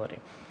visibility.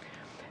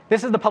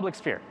 This is the public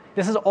sphere.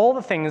 This is all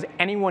the things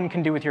anyone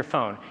can do with your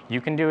phone.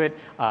 You can do it.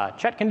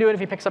 Chet can do it if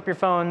he picks up your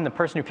phone. The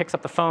person who picks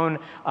up the phone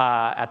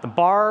at the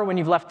bar when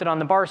you've left it on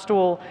the bar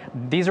stool.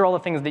 These are all the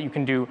things that you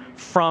can do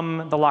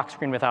from the lock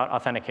screen without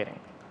authenticating.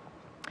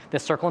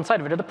 This circle inside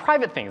of it are the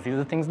private things. These are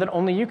the things that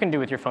only you can do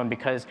with your phone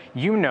because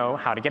you know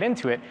how to get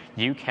into it.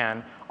 You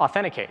can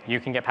authenticate. You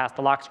can get past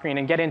the lock screen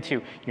and get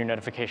into your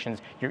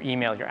notifications, your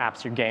email, your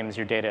apps, your games,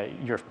 your data,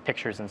 your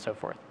pictures, and so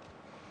forth.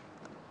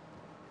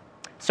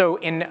 So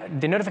in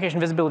the notification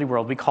visibility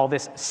world, we call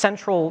this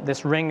central,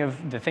 this ring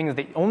of the things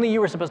that only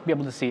you are supposed to be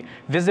able to see,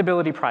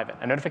 visibility private.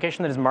 A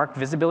notification that is marked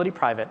visibility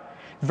private,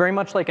 very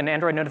much like an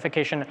Android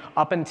notification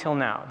up until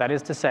now. That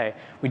is to say,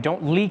 we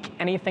don't leak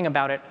anything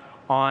about it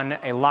on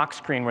a lock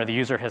screen where the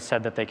user has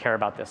said that they care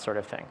about this sort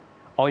of thing.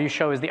 All you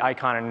show is the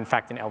icon, and in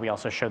fact, in L, we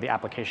also show the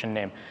application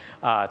name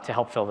to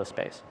help fill the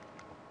space.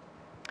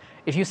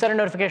 If you set a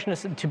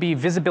notification to be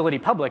visibility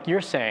public,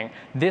 you're saying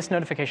this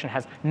notification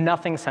has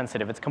nothing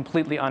sensitive. It's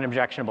completely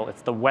unobjectionable.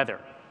 It's the weather,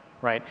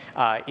 right?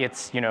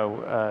 It's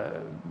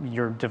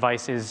your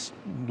device is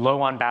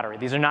low on battery.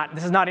 This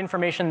is not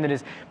information that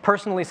is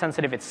personally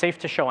sensitive. It's safe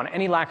to show on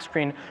any lock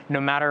screen,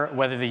 no matter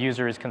whether the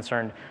user is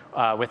concerned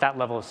with that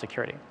level of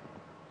security.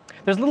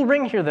 There's a little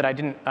ring here that I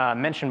didn't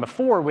mention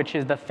before, which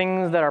is the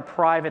things that are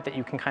private that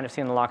you can kind of see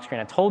on the lock screen.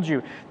 I told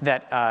you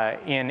that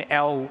in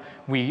L,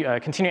 we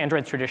continue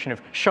Android's tradition of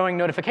showing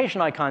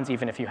notification icons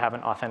even if you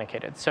haven't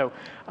authenticated. So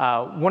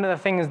one of the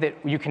things that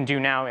you can do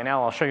now in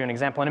L, I'll show you an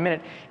example in a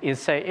minute, is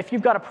say if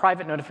you've got a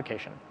private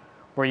notification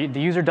where the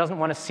user doesn't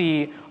want to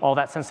see all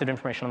that sensitive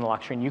information on the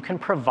lock screen, you can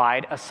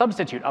provide a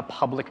substitute, a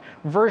public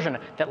version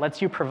that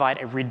lets you provide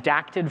a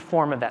redacted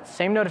form of that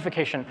same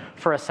notification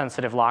for a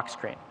sensitive lock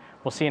screen.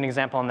 We'll see an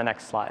example on the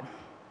next slide.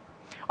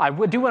 I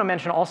do want to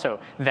mention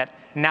also that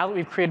now that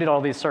we've created all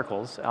these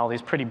circles, all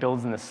these pretty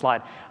builds in this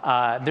slide,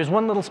 there's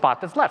one little spot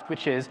that's left,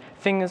 which is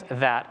things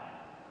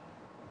that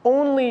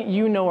only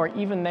you know are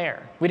even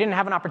there. We didn't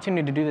have an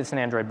opportunity to do this in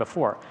Android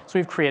before. So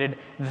we've created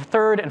the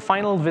third and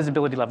final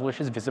visibility level,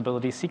 which is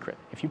visibility secret.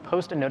 If you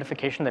post a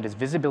notification that is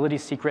visibility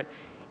secret,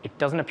 it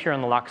doesn't appear on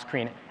the lock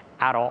screen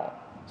at all.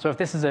 So if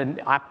this is an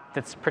app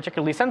that's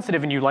particularly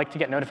sensitive and you like to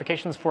get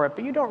notifications for it,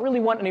 but you don't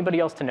really want anybody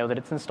else to know that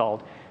it's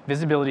installed,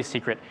 visibility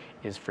secret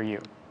is for you.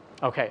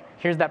 OK,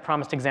 here's that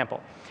promised example.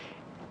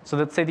 So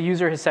let's say the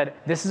user has said,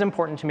 this is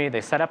important to me.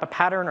 They set up a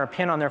pattern or a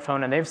pin on their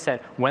phone, and they've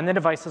said, when the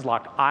device is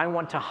locked, I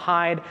want to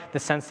hide the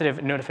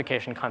sensitive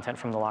notification content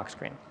from the lock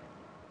screen.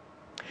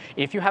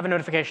 If you have a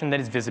notification that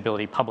is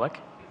visibility public,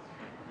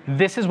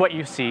 this is what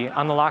you see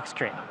on the lock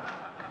screen.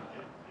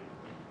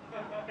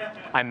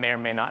 I may or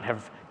may not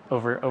have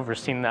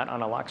overseen that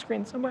on a lock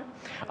screen somewhere.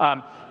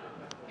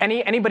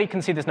 Anybody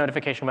can see this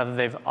notification, whether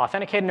they've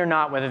authenticated or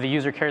not, whether the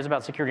user cares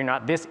about security or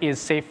not. This is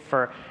safe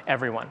for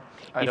everyone.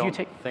 I don't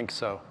think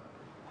so.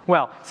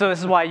 Well, so this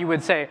is why you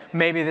would say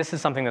maybe this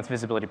is something that's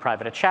visibility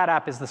private. A chat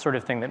app is the sort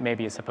of thing that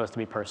maybe is supposed to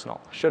be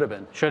personal. Should have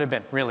been. Should have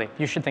been, really.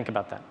 You should think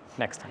about that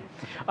next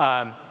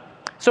time.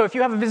 So if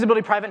you have a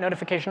visibility private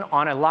notification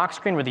on a lock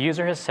screen where the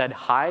user has said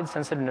hide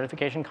sensitive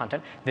notification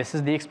content, this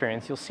is the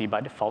experience you'll see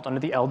by default under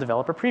the L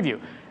developer preview.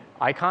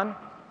 Icon,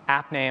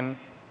 app name,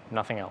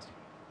 nothing else.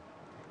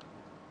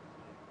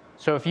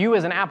 So if you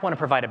as an app want to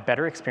provide a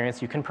better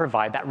experience, you can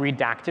provide that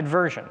redacted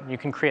version. You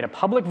can create a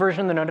public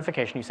version of the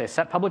notification. You say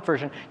set public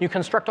version. You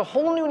construct a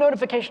whole new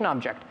notification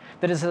object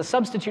that is a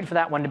substitute for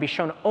that one to be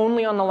shown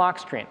only on the lock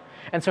screen.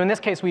 And so in this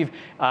case, we've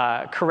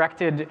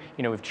corrected,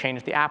 we've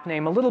changed the app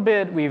name a little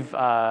bit. We've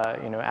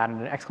added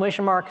an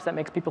exclamation mark because that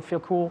makes people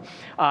feel cool.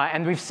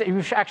 And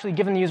we've actually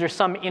given the user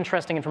some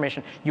interesting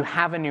information. You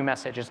have a new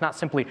message. It's not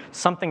simply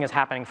something is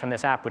happening from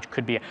this app, which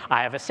could be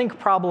I have a sync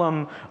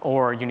problem,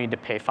 or you need to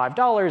pay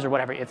 $5, or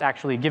whatever. It's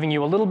actually giving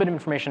you a little bit of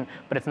information,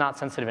 but it's not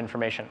sensitive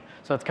information.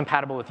 So it's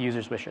compatible with the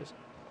user's wishes.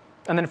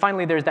 And then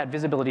finally, there's that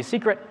visibility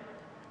secret,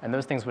 and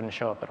those things wouldn't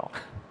show up at all.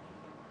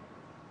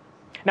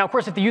 Now, of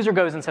course, if the user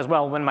goes and says,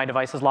 well, when my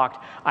device is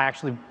locked, I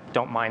actually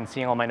don't mind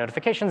seeing all my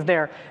notifications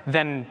there,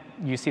 then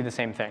you see the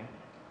same thing.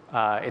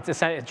 It's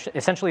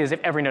essentially as if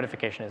every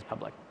notification is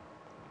public.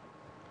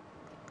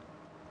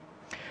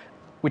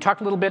 We talked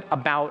a little bit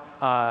about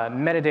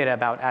metadata,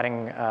 about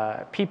adding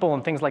people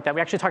and things like that. We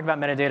actually talked about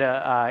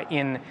metadata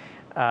in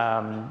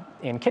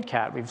in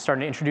KitKat, we've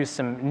started to introduce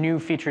some new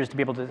features to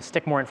be able to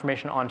stick more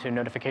information onto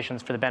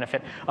notifications for the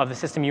benefit of the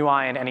system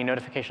UI and any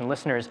notification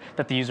listeners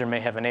that the user may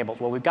have enabled.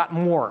 Well, we've got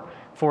more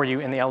for you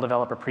in the L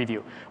Developer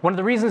preview. One of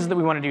the reasons that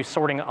we want to do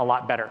sorting a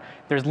lot better.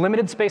 There's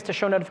limited space to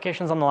show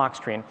notifications on the lock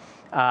screen.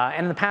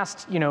 And in the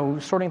past,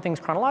 sorting things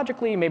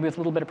chronologically, maybe with a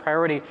little bit of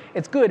priority,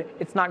 it's good,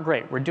 it's not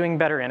great. We're doing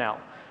better in L.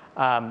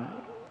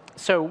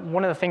 So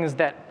one of the things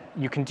that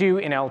you can do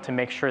in L to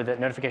make sure that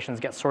notifications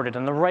get sorted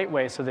in the right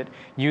way so that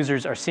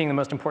users are seeing the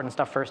most important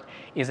stuff first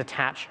is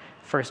attach,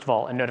 first of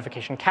all, a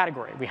notification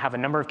category. We have a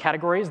number of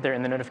categories. They're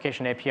in the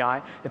notification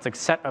API. It's a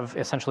set of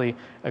essentially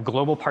a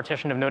global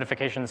partition of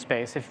notification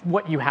space. If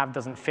what you have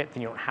doesn't fit,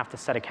 then you don't have to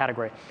set a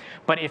category.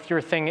 But if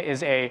your thing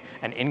is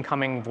an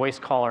incoming voice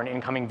call or an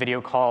incoming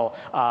video call,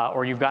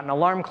 or you've got an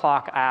alarm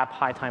clock app,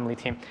 hi Timely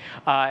team,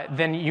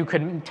 then you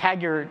could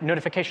tag your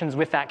notifications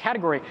with that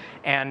category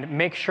and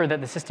make sure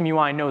that the system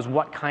UI knows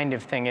what kind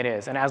of thing it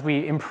is. And as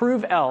we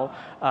improve L,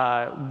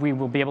 we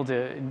will be able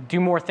to do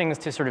more things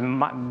to sort of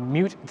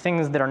mute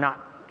things that are not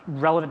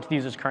relevant to the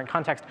user's current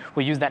context.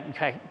 We'll use that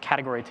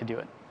category to do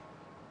it.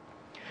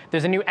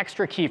 There's a new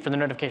extra key for the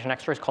notification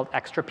extras called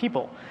extra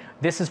people.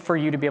 This is for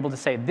you to be able to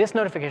say, this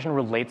notification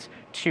relates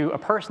to a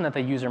person that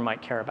the user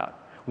might care about.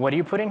 What do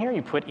you put in here?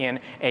 You put in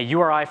a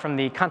URI from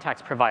the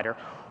contacts provider,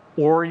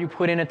 or you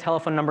put in a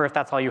telephone number if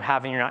that's all you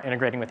have and you're not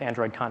integrating with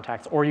Android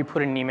contacts, or you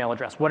put in an email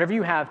address. Whatever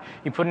you have,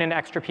 you put in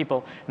extra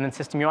people, and then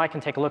System UI can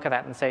take a look at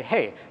that and say,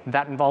 hey,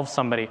 that involves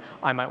somebody.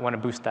 I might want to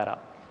boost that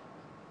up.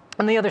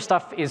 And the other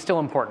stuff is still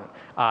important.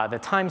 The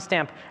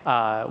timestamp,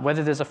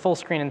 whether there's a full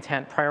screen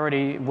intent,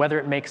 priority, whether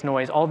it makes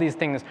noise, all these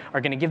things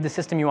are going to give the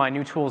System UI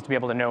new tools to be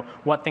able to know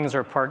what things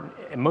are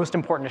most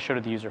important to show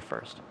to the user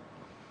first.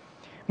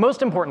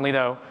 Most importantly,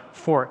 though,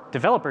 for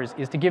developers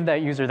is to give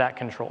that user that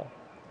control.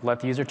 Let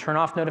the user turn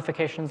off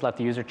notifications. Let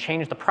the user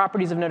change the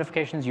properties of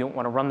notifications. You don't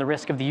want to run the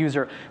risk of the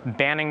user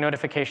banning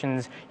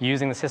notifications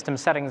using the System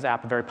Settings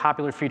app, a very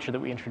popular feature that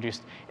we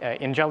introduced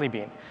in Jelly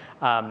Bean.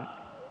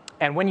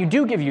 And when you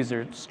do give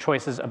users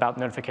choices about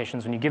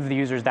notifications, when you give the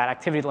users that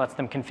activity that lets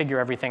them configure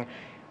everything,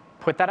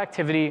 put that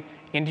activity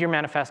into your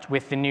manifest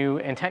with the new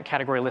intent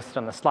category listed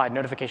on the slide,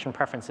 notification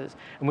preferences.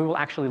 And we will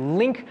actually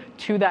link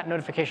to that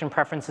notification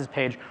preferences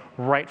page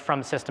right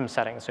from system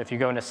settings. So if you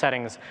go into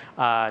settings,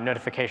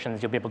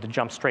 notifications, you'll be able to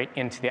jump straight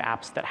into the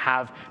apps that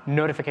have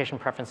notification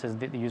preferences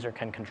that the user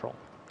can control.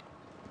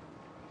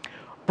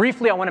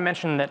 Briefly, I want to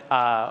mention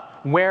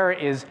that where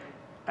is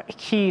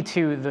key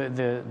to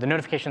the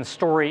notification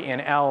story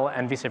in L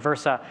and vice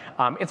versa.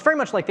 It's very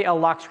much like the L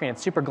lock screen.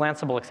 It's super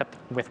glanceable, except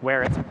with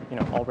where it's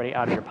already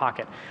out of your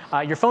pocket.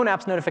 Your phone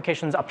app's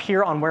notifications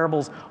appear on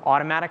wearables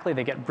automatically.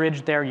 They get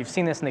bridged there. You've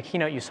seen this in the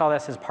keynote. You saw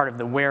this as part of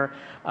the Wear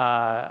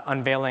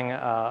unveiling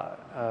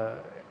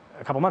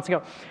a couple months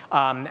ago.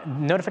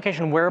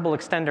 Notification Wearable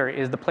Extender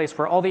is the place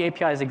where all the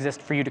APIs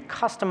exist for you to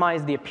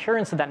customize the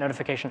appearance of that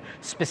notification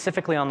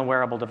specifically on the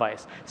wearable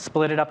device.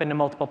 Split it up into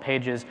multiple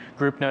pages,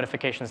 group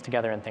notifications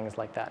together, and things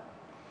like that.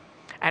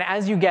 And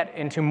as you get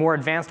into more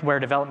advanced Wear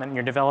development and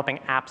you're developing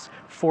apps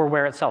for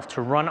Wear itself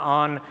to run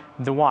on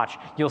the watch,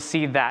 you'll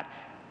see that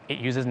it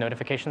uses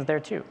notifications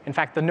there too. In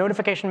fact, the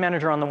notification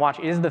manager on the watch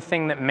is the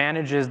thing that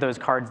manages those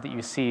cards that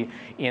you see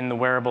in the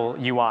wearable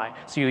UI.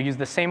 So you'll use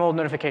the same old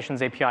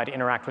notifications API to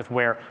interact with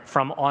Wear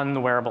from on the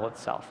wearable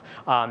itself.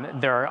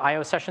 There are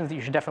I/O sessions that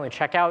you should definitely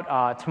check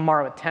out.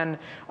 Tomorrow at 10,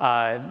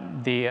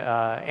 the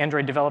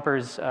Android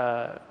developers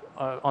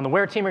on the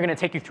Wear team are going to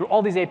take you through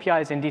all these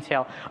APIs in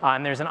detail.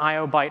 And there's an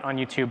I/O bite on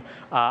YouTube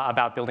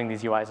about building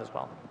these UIs as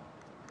well.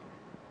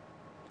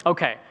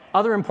 OK,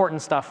 other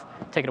important stuff.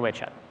 Take it away,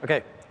 Chet.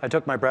 OK. I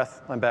took my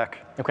breath. I'm back.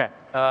 OK.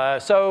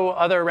 So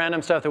other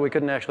random stuff that we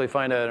couldn't actually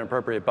find an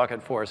appropriate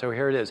bucket for. So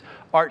here it is.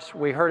 Art,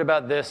 we heard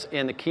about this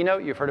in the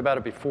keynote. You've heard about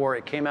it before.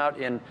 It came out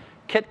in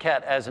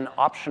KitKat as an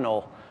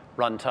optional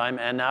runtime,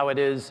 and now it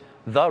is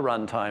the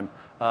runtime.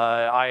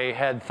 I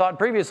had thought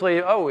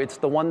previously, oh, it's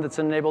the one that's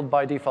enabled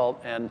by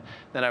default, and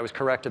then I was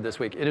corrected this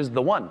week. It is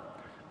the one.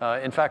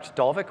 In fact,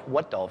 Dalvik,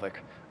 what Dalvik?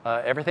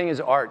 Everything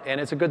is art,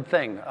 and it's a good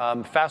thing.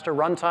 Faster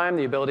runtime,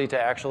 the ability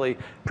to actually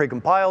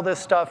precompile this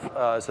stuff,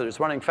 so it's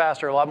running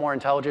faster, a lot more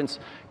intelligence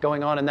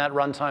going on in that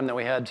runtime than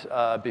we had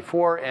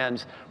before.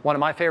 And one of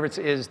my favorites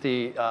is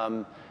the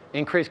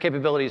increased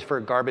capabilities for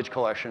garbage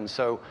collection.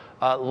 So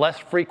less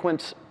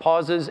frequent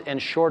pauses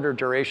and shorter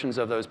durations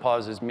of those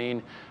pauses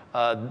mean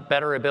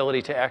better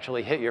ability to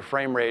actually hit your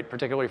frame rate,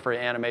 particularly for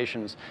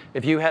animations.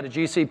 If you had a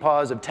GC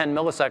pause of 10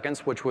 milliseconds,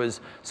 which was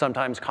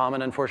sometimes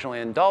common, unfortunately,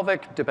 in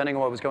Dalvik, depending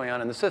on what was going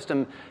on in the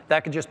system,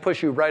 that could just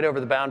push you right over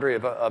the boundary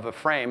of a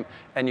frame,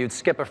 and you'd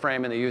skip a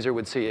frame, and the user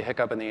would see a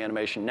hiccup in the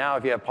animation. Now,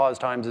 if you have pause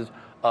times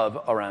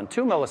of around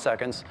 2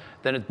 milliseconds,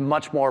 then it's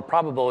much more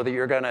probable that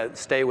you're going to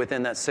stay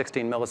within that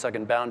 16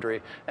 millisecond boundary,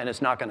 and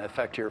it's not going to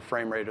affect your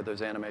frame rate of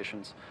those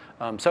animations.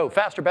 So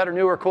faster, better,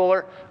 newer,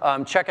 cooler.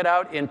 Check it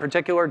out. In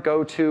particular,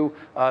 go to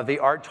the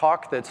art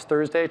talk that's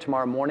Thursday,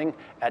 tomorrow morning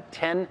at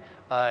 10.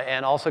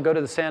 And also go to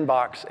the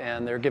Sandbox,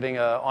 and they're giving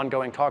an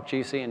ongoing talk,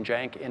 GC and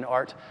Jank in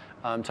art.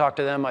 talk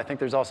to them. I think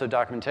there's also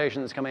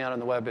documentation that's coming out on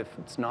the web if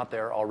it's not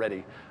there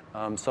already.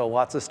 So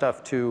lots of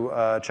stuff to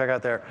check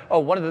out there. Oh,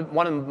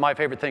 one of my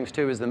favorite things,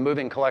 too, is the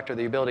moving collector,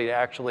 the ability to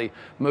actually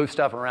move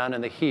stuff around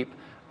in the heap,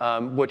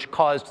 which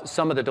caused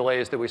some of the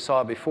delays that we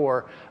saw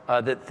before,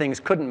 that things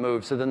couldn't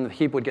move. So then the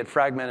heap would get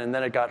fragmented, and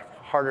then it got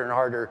harder and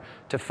harder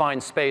to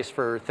find space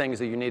for things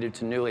that you needed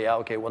to newly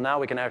allocate. Well, now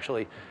we can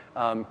actually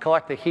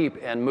collect the heap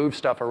and move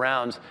stuff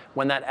around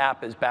when that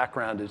app is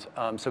backgrounded.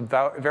 So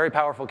very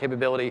powerful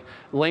capability,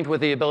 linked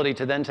with the ability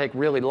to then take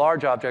really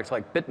large objects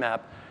like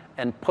bitmap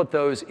and put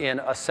those in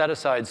a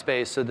set-aside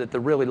space so that the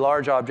really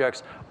large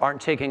objects aren't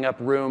taking up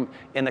room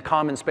in the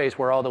common space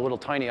where all the little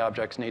tiny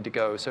objects need to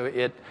go. So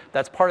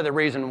that's part of the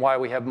reason why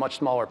we have much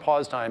smaller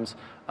pause times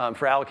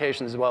for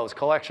allocations as well as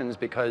collections,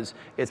 because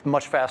it's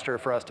much faster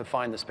for us to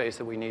find the space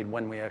that we need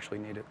when we actually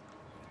need it.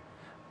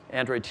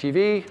 Android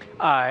TV.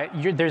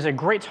 There's a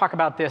great talk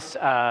about this.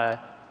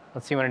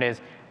 Let's see when it is.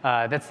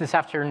 That's this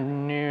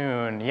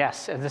afternoon.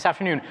 Yes, this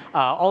afternoon.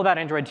 All about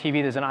Android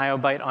TV. There's an I/O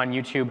Byte on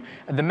YouTube.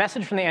 The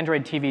message from the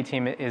Android TV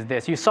team is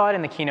this. You saw it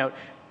in the keynote.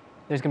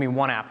 There's going to be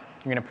one app.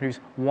 You're going to produce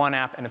one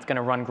app, and it's going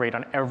to run great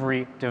on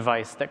every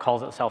device that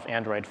calls itself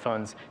Android: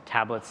 phones,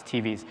 tablets,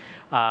 TVs.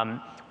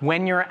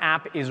 When your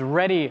app is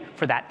ready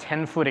for that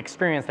 10-foot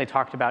experience they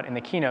talked about in the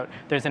keynote,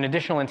 there's an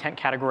additional intent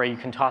category you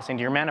can toss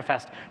into your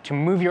manifest to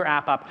move your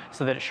app up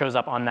so that it shows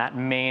up on that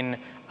main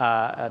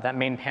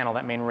panel,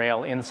 that main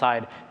rail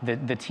inside the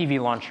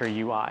TV launcher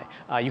UI.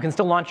 You can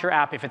still launch your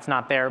app if it's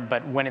not there,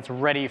 but when it's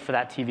ready for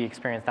that TV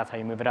experience, that's how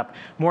you move it up.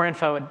 More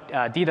info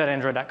at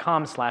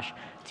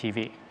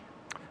d.android.com/TV.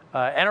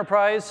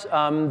 Enterprise,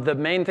 the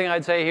main thing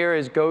I'd say here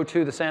is go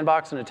to the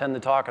sandbox and attend the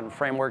talk on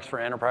frameworks for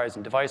enterprise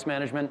and device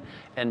management.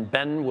 And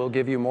Ben will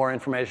give you more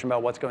information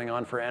about what's going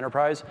on for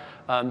enterprise.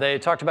 They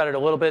talked about it a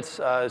little bit.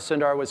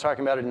 Sundar was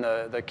talking about it in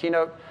the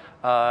keynote.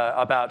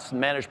 About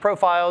managed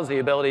profiles, the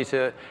ability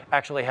to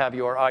actually have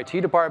your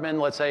IT department,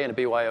 let's say in a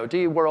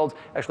BYOD world,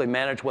 actually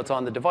manage what's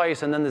on the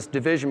device, and then this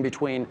division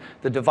between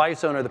the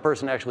device owner, the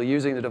person actually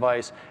using the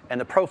device,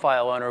 and the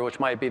profile owner, which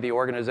might be the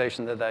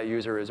organization that that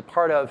user is a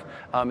part of.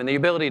 And the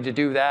ability to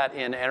do that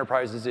in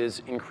enterprises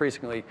is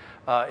increasingly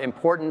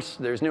important.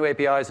 There's new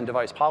APIs in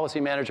Device Policy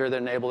Manager that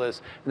enable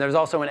this, and there's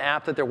also an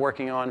app that they're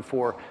working on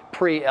for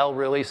pre-L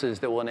releases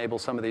that will enable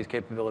some of these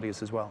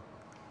capabilities as well.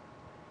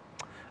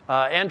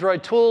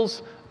 Android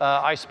tools,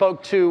 I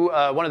spoke to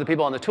one of the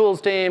people on the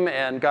tools team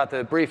and got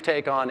the brief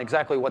take on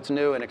exactly what's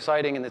new and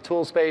exciting in the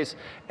tool space.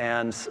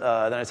 And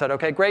then I said,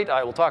 OK, great,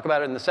 I will talk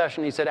about it in the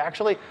session. He said,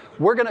 actually,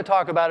 we're going to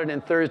talk about it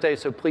in Thursday,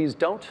 so please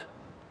don't.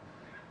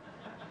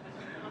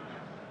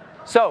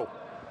 So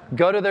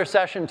go to their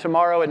session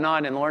tomorrow at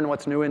 9 and learn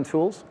what's new in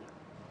tools.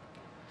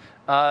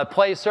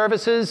 Play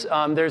services,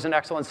 there's an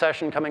excellent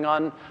session coming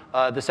on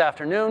this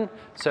afternoon.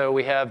 So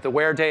we have the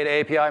Where Data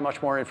API,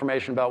 much more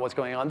information about what's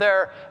going on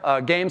there.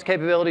 Games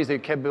capabilities, the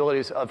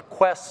capabilities of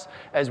quests,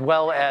 as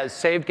well as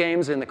saved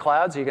games in the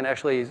cloud. So you can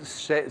actually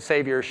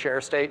save your share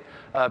state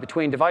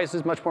between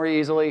devices much more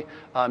easily.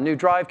 New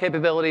drive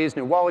capabilities,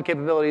 new wallet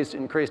capabilities,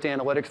 increased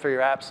analytics for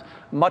your apps.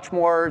 Much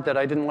more that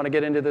I didn't want to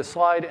get into this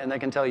slide, and they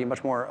can tell you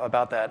much more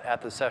about that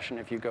at the session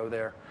if you go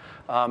there.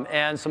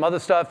 And some other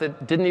stuff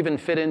that didn't even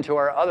fit into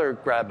our other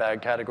grab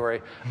bag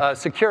category.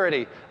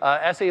 Security.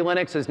 SE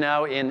Linux is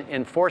now in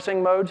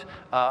enforcing mode.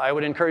 I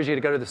would encourage you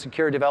to go to the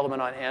secure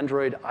development on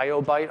Android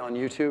I/O Byte on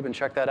YouTube and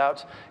check that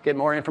out. Get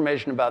more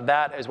information about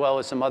that, as well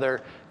as some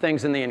other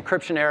things in the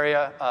encryption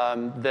area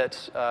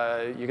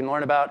that you can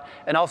learn about.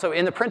 And also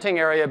in the printing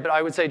area, but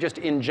I would say just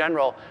in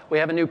general, we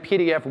have a new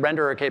PDF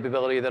renderer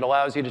capability that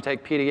allows you to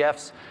take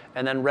PDFs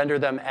and then render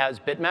them as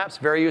bitmaps.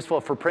 Very useful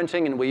for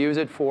printing, and we use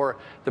it for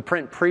the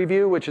print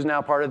preview, which is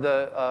now part of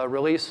the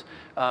release.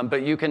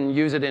 But you can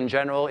use it in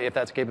general if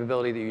that's a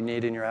capability that you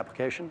need in your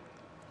application.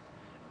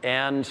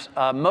 And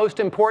most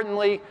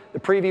importantly, the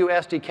preview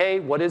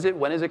SDK, what is it?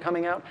 When is it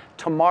coming out?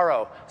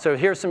 Tomorrow. So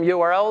here's some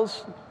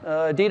URLs.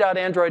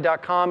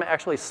 d.android.com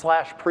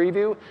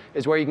 /preview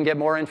is where you can get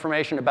more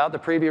information about the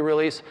preview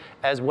release,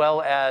 as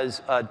well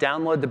as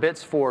download the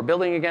bits for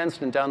building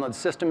against and download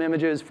system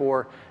images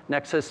for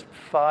Nexus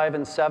 5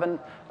 and 7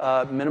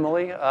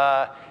 minimally.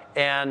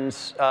 And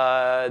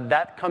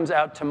that comes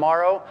out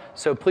tomorrow.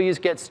 So please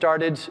get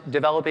started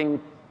developing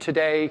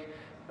today.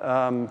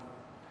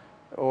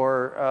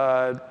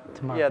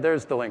 Yeah,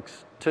 there's the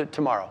links to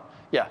tomorrow.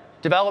 Yeah,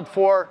 develop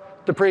for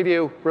the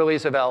preview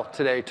release of L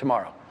today,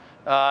 tomorrow.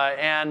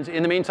 And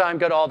in the meantime,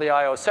 go to all the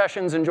I/O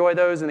sessions, enjoy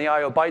those, and the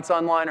I/O Bytes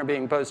online are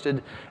being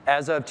posted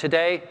as of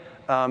today.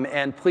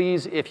 And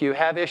please, if you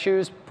have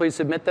issues, please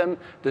submit them.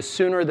 The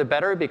sooner the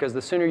better, because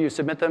the sooner you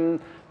submit them,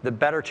 the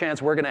better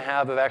chance we're going to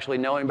have of actually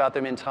knowing about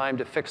them in time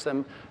to fix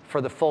them for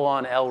the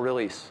full-on L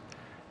release.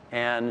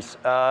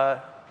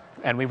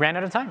 And we ran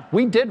out of time.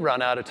 We did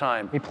run out of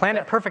time. We planned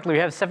it perfectly. We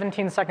have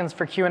 17 seconds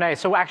for Q&A.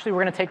 So actually,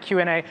 we're going to take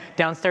Q&A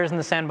downstairs in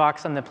the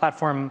sandbox on the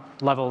platform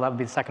level. That would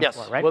be the second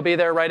floor, right? We'll be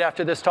there right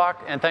after this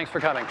talk, and thanks for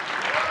coming.